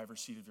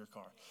driver's seat of your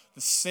car.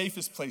 The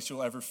safest place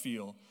you'll ever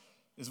feel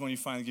is when you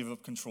finally give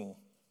up control.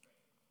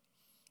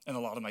 And a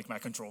lot of my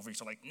control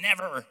freaks are like,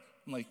 "Never."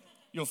 I'm like,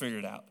 "You'll figure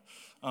it out."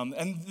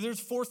 And there's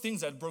 4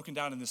 things that are broken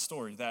down in this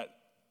story that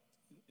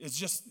is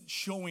just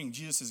showing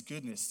Jesus'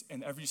 goodness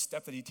in every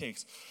step that he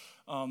takes.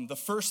 The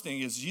first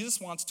thing is Jesus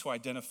wants to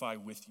identify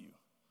with you.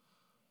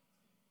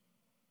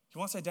 He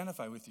wants to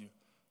identify with you.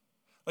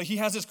 Like, he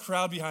has this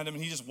crowd behind him,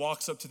 and he just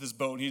walks up to this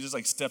boat, and he just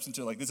like steps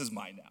into it like, "This is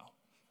mine now.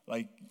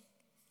 Like,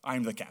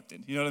 I'm the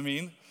captain." You know what I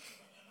mean?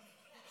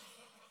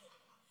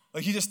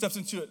 Like, he just steps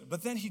into it.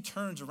 But then he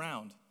turns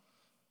around,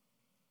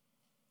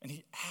 and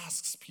he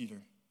asks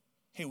Peter,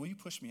 "Hey, will you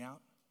push me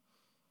out?"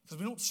 Because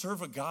we don't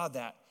serve a God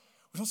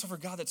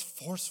that's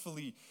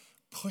forcefully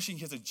pushing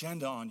his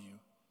agenda on you.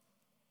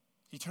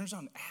 He turns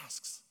around and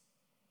asks.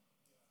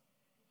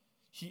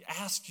 He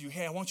asks you,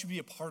 "Hey, I want you to be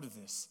a part of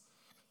this.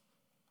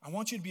 I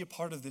want you to be a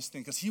part of this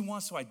thing," because he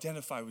wants to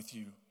identify with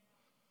you.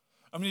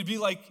 I mean, it'd be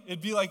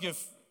like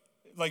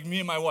like me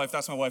and my wife,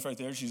 that's my wife right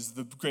there. She's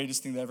the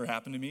greatest thing that ever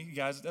happened to me. You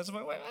guys, that's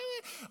my wife.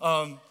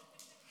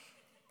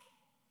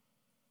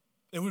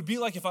 It would be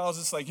like if I was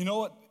just like, you know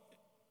what?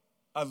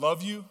 I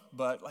love you,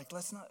 but like,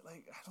 let's not,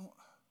 like, I don't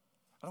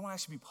want to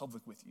actually be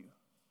public with you.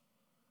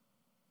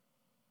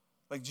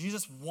 Like,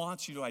 Jesus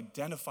wants you to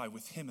identify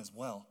with him as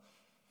well.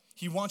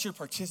 He wants your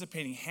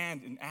participating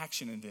hand in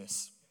action in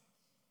this.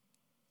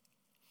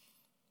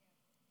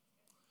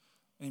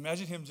 And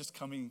imagine him just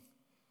coming,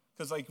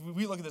 because like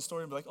we look at this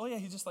story and be like, oh yeah,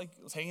 he just like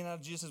was hanging out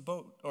of Jesus'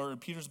 boat or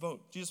Peter's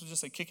boat. Jesus was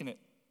just like kicking it.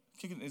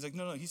 He's like,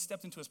 no, he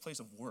stepped into his place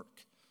of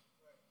work.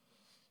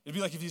 It'd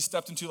be like if you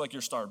stepped into like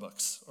your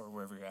Starbucks or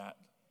wherever you're at.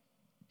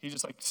 He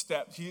just like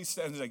he's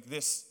like,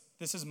 this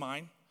is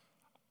mine.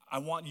 I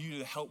want you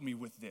to help me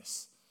with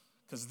this,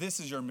 because this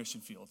is your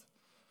mission field.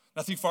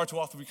 And I think far too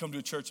often we come to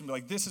a church and be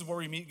like, this is where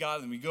we meet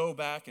God, and we go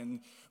back and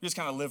we just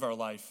kind of live our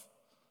life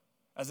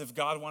as if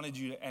God wanted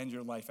you to end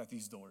your life at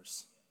these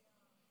doors.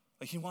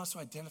 Like he wants to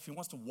identify, he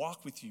wants to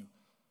walk with you,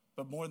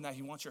 but more than that,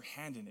 he wants your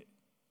hand in it.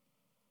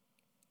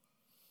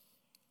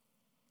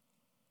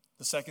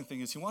 The second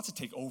thing is he wants to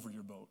take over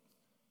your boat.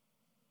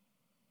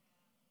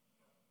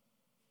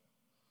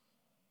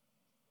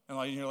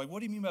 And you're like, what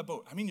do you mean by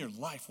boat? I mean your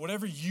life.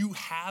 Whatever you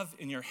have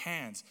in your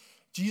hands,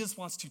 Jesus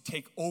wants to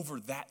take over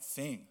that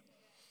thing.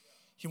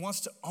 He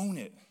wants to own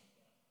it.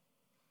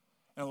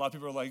 And a lot of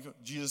people are like,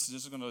 Jesus is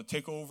just going to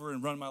take over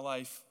and run my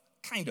life.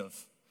 Kind of,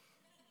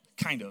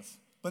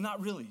 but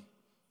not really.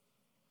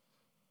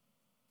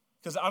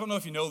 Because I don't know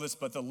if you know this,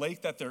 but the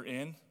lake that they're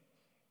in,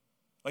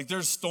 like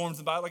there's storms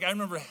about. Like I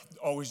remember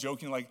always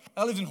joking, like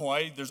I lived in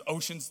Hawaii, there's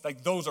oceans,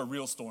 like those are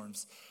real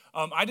storms.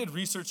 I did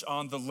research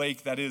on the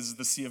lake that is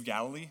the Sea of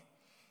Galilee.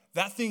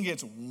 That thing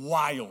gets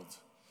wild.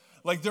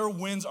 Like their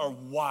winds are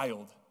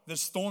wild. The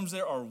storms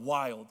there are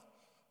wild.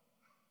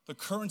 The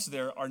currents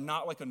there are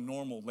not like a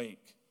normal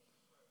lake.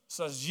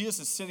 So as Jesus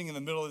is sitting in the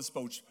middle of this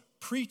boat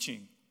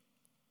preaching,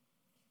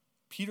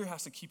 Peter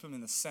has to keep him in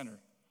the center.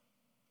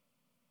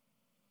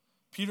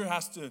 Peter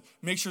has to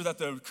make sure that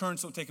the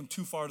currents don't take him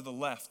too far to the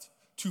left,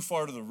 too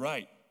far to the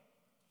right.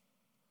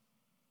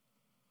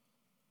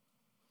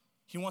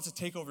 He wants to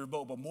take over your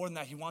boat, but more than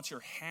that, he wants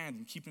your hand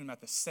and keeping him at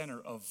the center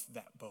of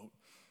that boat,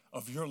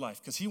 of your life,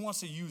 because he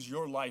wants to use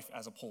your life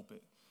as a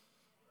pulpit.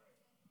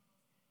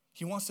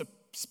 He wants to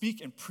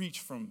speak and preach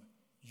from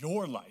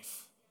your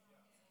life.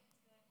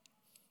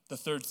 The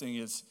third thing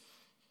is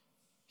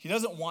he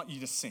doesn't want you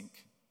to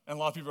sink. And a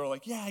lot of people are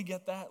like, yeah, I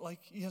get that. Like,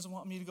 he doesn't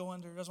want me to go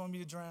under. He doesn't want me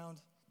to drown.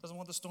 Doesn't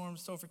want the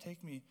storms to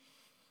overtake me.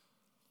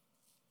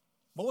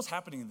 What was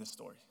happening in this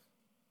story?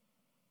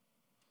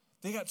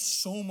 They got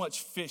so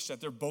much fish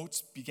that their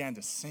boats began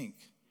to sink.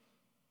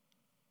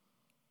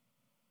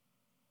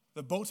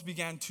 The boats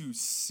began to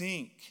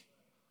sink.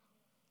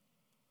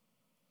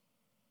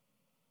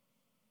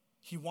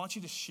 He wants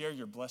you to share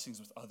your blessings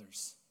with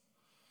others.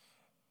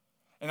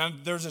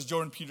 And there's this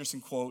Jordan Peterson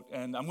quote,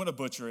 and I'm going to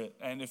butcher it.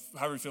 And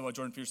however you feel about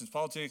Jordan Peterson's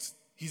politics,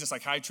 he's a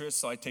psychiatrist,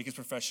 so I take his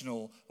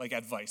professional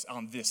advice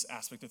on this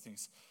aspect of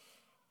things.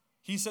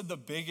 He said the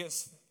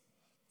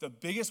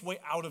biggest way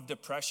out of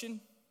depression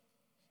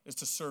is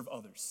to serve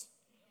others.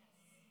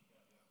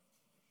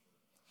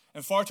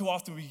 And far too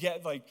often we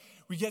get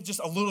just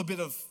a little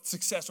bit of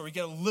success, or we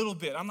get a little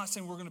bit. I'm not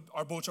saying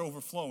our boats are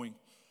overflowing.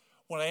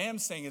 What I am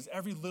saying is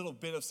every little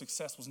bit of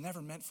success was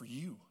never meant for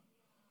you.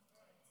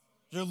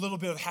 Your little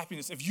bit of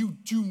happiness, if you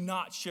do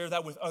not share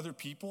that with other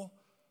people,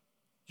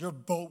 your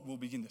boat will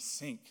begin to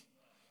sink.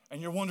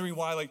 And you're wondering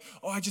why,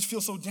 I just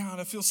feel so down,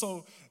 I feel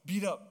so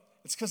beat up.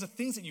 It's because the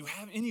things that you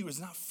have in you is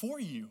not for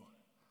you.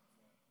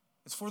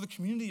 It's for the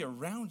community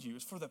around you.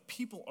 It's for the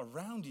people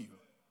around you.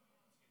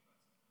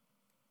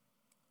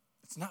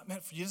 It's not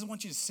meant for you. He doesn't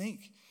want you to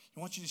sink. He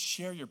wants you to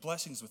share your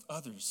blessings with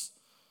others.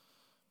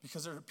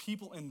 Because there are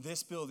people in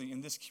this building,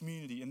 in this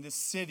community, in this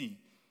city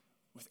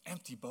with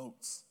empty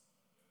boats.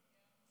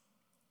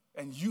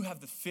 And you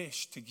have the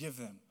fish to give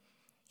them.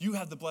 You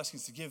have the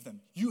blessings to give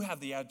them. You have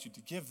the attitude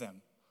to give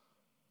them.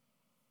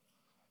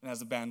 And as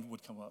the band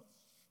would come up.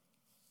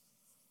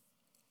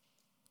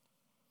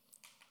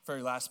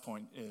 Very last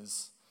point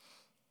is,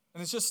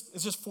 and it's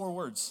just 4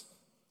 words.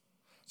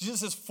 Jesus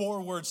says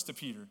 4 words to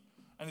Peter.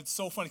 And it's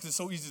so funny because it's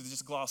so easy to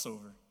just gloss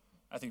over.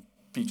 I think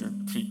Peter,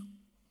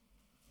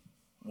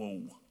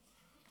 whoa,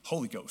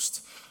 Holy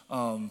Ghost.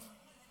 I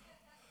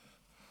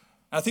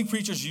think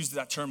preachers use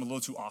that term a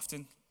little too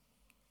often.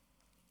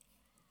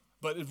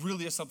 But it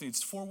really is something.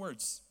 It's 4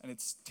 words, and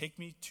it's take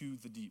me to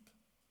the deep.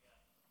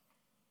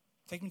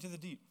 Take me to the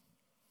deep.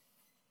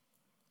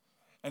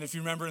 And if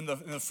you remember in the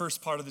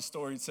first part of the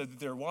story, it said that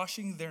they're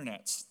washing their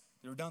nets.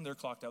 They were done, they're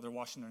clocked out, they're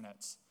washing their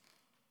nets.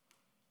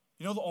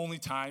 You know the only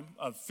time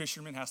a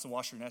fisherman has to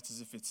wash their nets is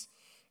if it's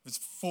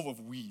full of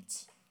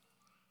weeds,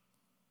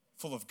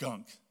 full of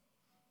gunk,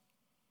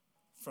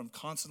 from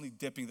constantly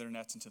dipping their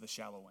nets into the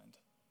shallow end.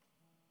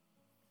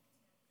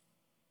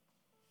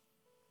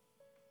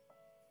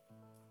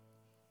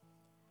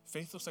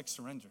 Faith looks like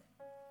surrender.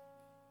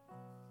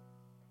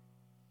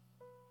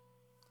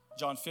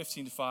 John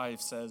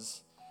 15:5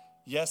 says,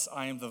 yes,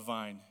 I am the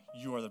vine,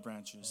 you are the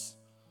branches.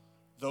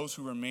 Those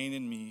who remain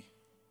in me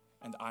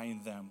and I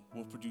in them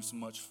will produce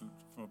much fruit.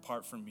 From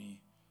apart from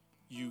me,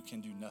 you can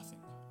do nothing.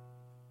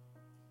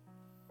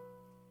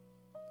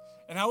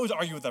 And I always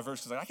argue with that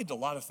verse because I can do a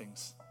lot of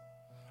things.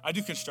 I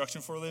do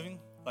construction for a living.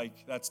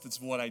 Like, that's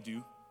what I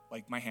do.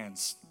 Like, my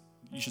hands,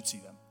 you should see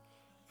them.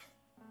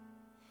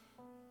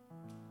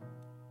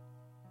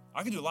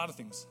 I could do a lot of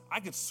things. I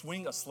could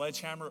swing a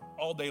sledgehammer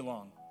all day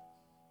long.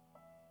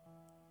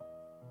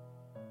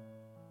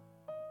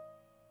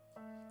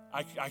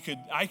 I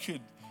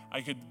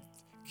could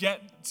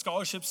get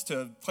scholarships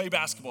to play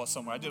basketball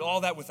somewhere. I did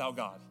all that without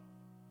God.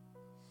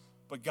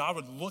 But God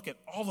would look at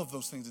all of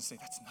those things and say,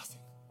 that's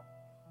nothing.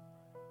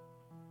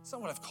 It's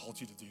not what I've called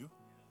you to do.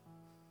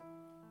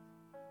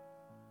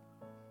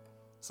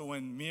 So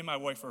when me and my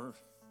wife were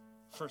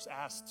first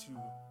asked to,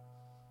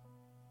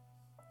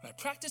 when I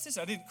practiced this,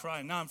 I didn't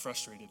cry. Now I'm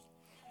frustrated.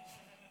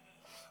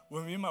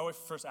 When me and my wife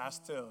first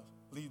asked to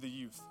lead the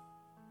youth,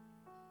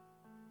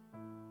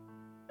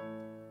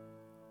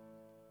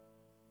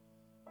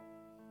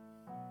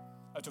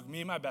 I took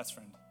me and my best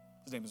friend.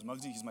 His name is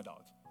Muggsy. He's my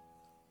dog.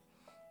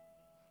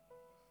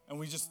 And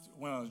we just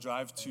went on a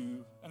drive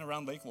to and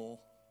around Lake Lowell.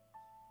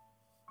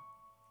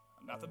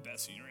 Not the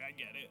best scenery, I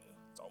get it.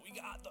 That's all we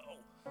got, though.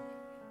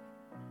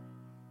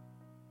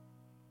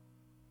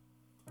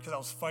 Because I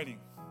was fighting.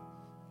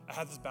 I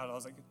had this battle. I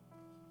was like,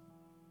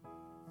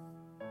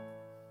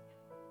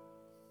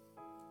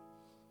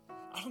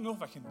 I don't know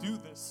if I can do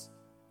this.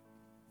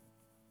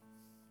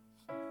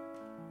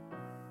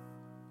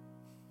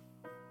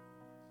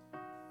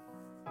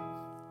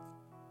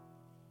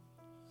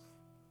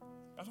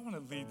 I don't want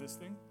to lead this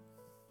thing.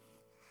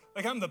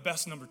 Like, I'm the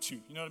best number 2.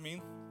 You know what I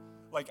mean?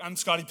 Like, I'm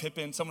Scottie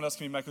Pippen. Someone else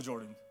can be Michael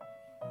Jordan.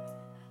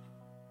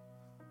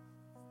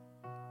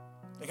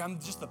 Like, I'm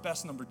just the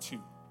best number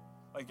 2.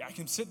 Like, I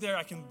can sit there.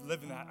 I can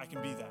live in that. I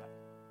can be that.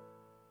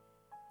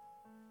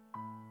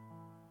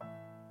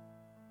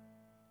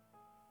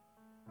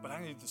 But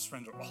I need to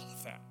surrender all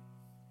of that.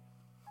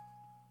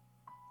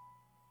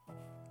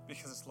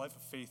 Because this life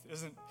of faith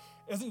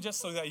isn't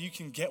just so that you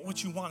can get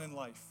what you want in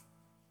life.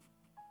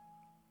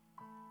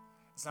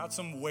 It's not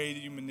some way that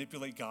you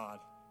manipulate God.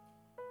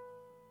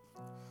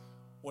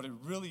 What it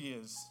really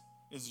is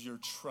you're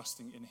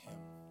trusting in Him.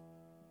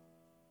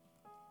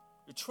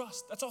 Your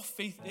trust. That's all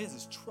faith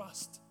is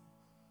trust.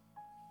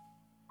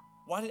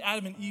 Why did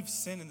Adam and Eve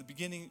sin in the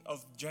beginning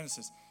of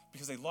Genesis?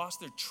 Because they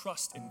lost their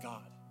trust in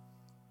God.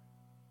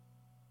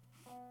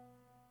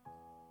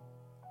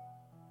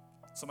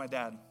 So my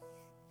dad,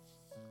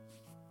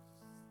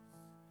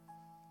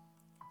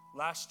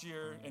 last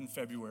year in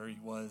February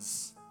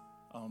was,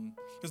 he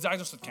was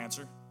diagnosed with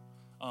cancer.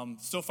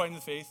 Still fighting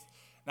the faith.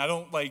 And I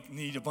don't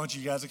need a bunch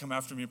of you guys to come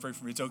after me and pray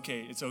for me. It's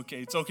okay. It's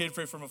okay. It's okay to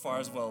pray from afar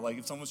as well. Like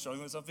if someone's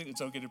struggling with something,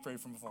 it's okay to pray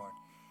from afar.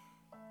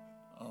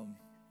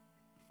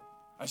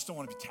 I just don't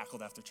want to be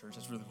tackled after church.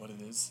 That's really what it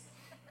is.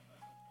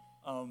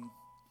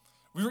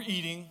 We were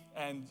eating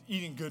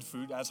good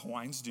food, as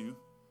Hawaiians do.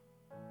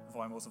 That's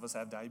why most of us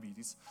have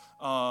diabetes.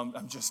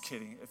 I'm just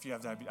kidding. If you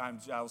have diabetes, I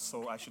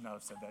should not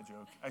have said that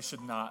joke. I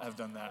should not have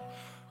done that.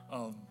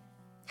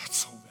 That's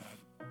so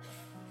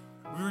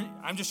bad.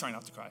 I'm just trying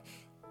not to cry.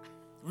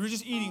 We were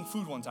just eating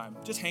food one time,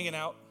 just hanging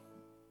out.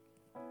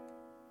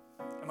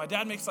 And my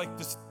dad makes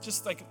this,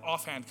 just an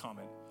offhand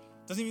comment.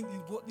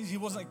 He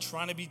wasn't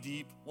trying to be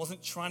deep,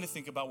 wasn't trying to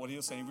think about what he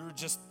was saying. We were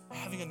just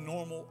having a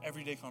normal,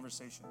 everyday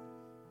conversation.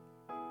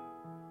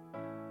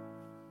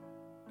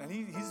 And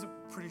he's a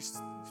pretty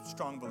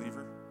strong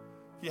believer.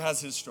 He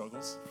has his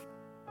struggles.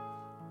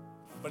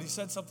 But he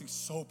said something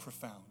so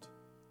profound.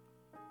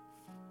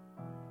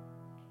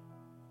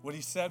 What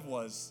he said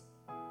was,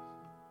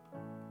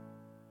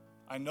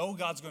 I know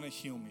God's going to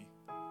heal me,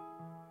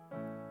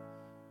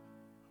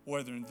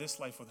 whether in this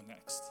life or the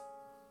next.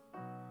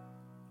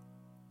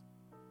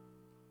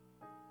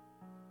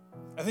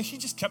 I think he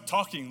just kept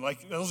talking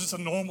like that was just a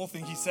normal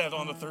thing he said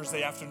on a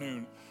Thursday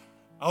afternoon.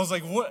 I was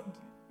like, what?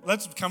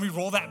 Can we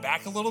roll that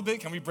back a little bit?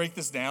 Can we break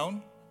this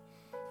down?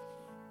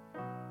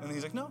 And then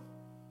he's like, no.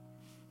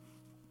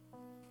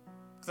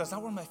 Because that's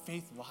not where my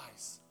faith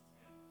lies.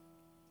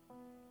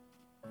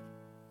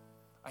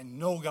 I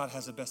know God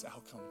has the best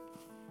outcome.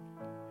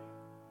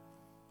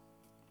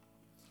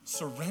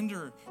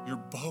 Surrender your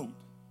boat.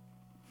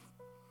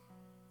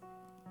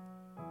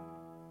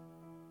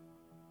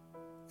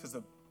 Because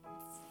the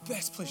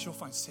best place you'll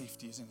find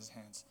safety is in His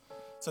hands.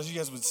 So as you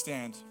guys would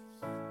stand,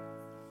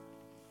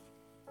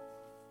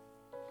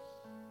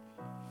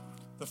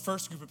 the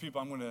first group of people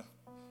I want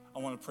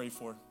to pray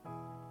for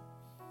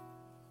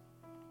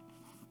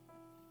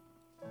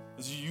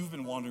is you've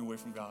been wandering away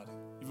from God.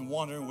 You've been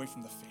wandering away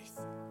from the faith.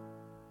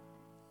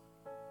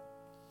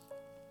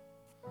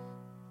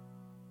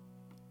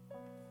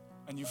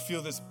 And you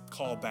feel this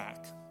call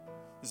back,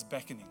 this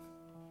beckoning.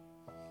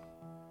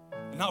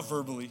 And not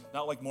verbally,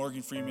 not like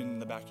Morgan Freeman in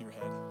the back of your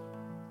head.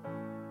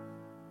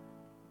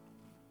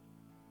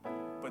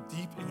 But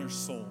deep in your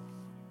soul,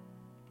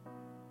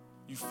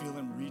 you feel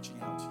Him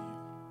reaching out to you.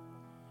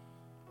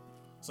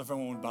 So if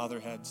everyone would bow their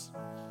heads.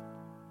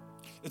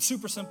 It's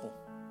super simple.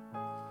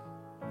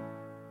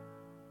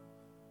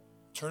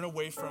 Turn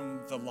away from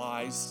the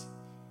lies.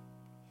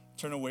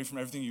 Turn away from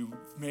everything you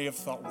may have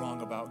thought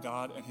wrong about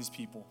God and his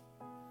people.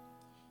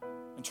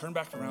 And turn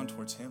back around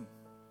towards him.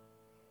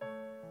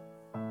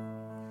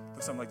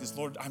 Because I'm like this,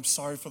 Lord, I'm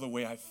sorry for the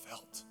way I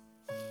felt.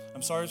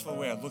 I'm sorry for the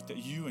way I looked at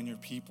you and your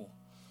people.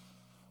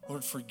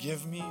 Lord,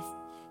 forgive me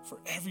for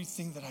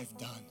everything that I've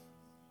done.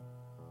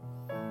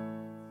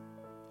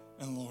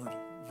 And Lord,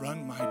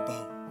 run my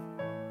boat.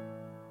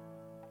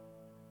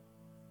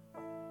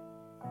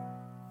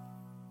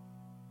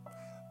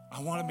 I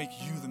want to make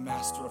you the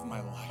master of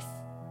my life.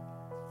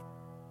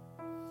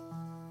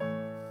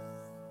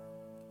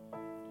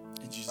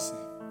 In Jesus'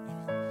 name,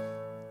 amen.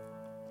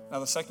 Now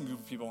the second group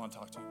of people I want to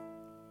talk to.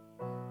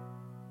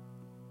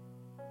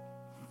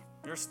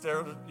 You're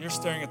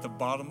staring at the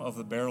bottom of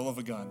the barrel of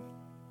a gun.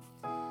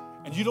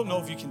 And you don't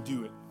know if you can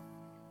do it.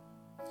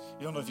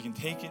 You don't know if you can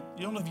take it.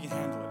 You don't know if you can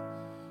handle it.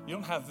 You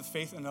don't have the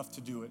faith enough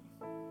to do it.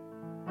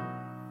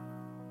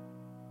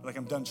 Like,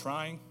 I'm done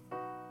trying.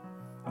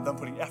 I'm done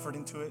putting effort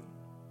into it.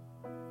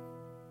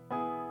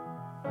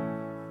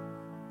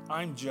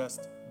 I'm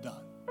just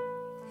done.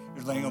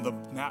 You're laying on the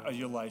mat of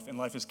your life, and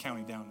life is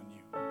counting down on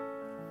you.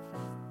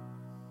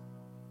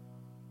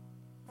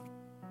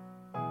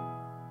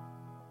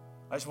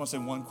 I just want to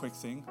say one quick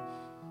thing.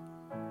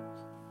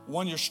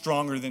 One, you're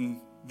stronger than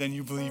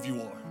you believe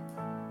you are.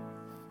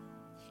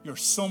 You're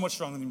so much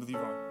stronger than you believe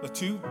you are. But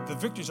two, the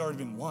victory's already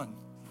been won.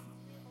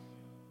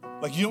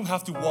 Like, you don't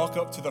have to walk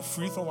up to the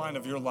free throw line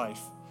of your life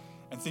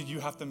and think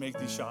you have to make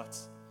these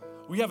shots.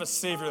 We have a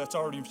Savior that's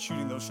already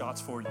shooting those shots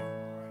for you.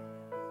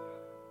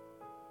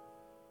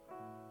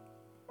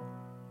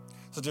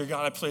 So, dear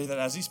God, I pray that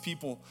as these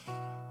people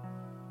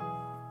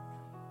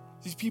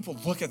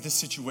look at this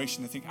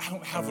situation and think, I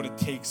don't have what it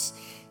takes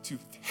to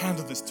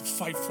handle this, to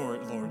fight for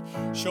it, Lord.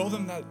 Show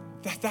them that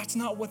that's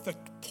not what the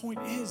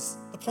point is.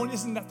 The point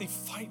isn't that they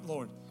fight,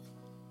 Lord.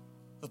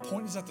 The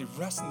point is that they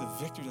rest in the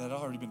victory that had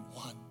already been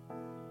won.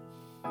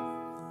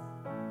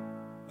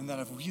 And that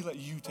if we let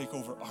you take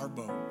over our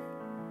boat,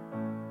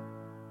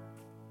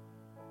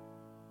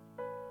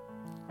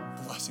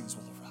 blessings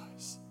will arise.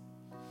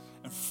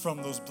 And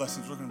from those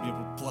blessings, we're going to be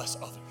able to bless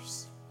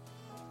others.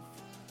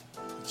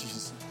 In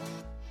Jesus' name.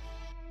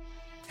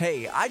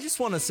 Hey, I just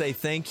want to say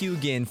thank you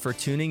again for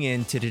tuning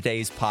in to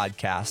today's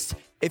podcast.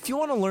 If you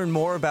want to learn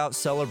more about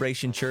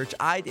Celebration Church,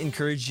 I'd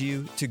encourage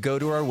you to go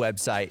to our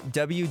website,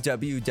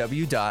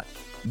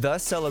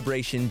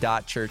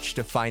 www.thecelebration.church,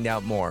 to find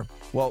out more.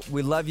 Well,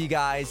 we love you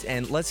guys,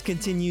 and let's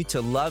continue to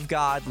love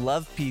God,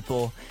 love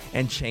people,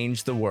 and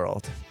change the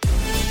world.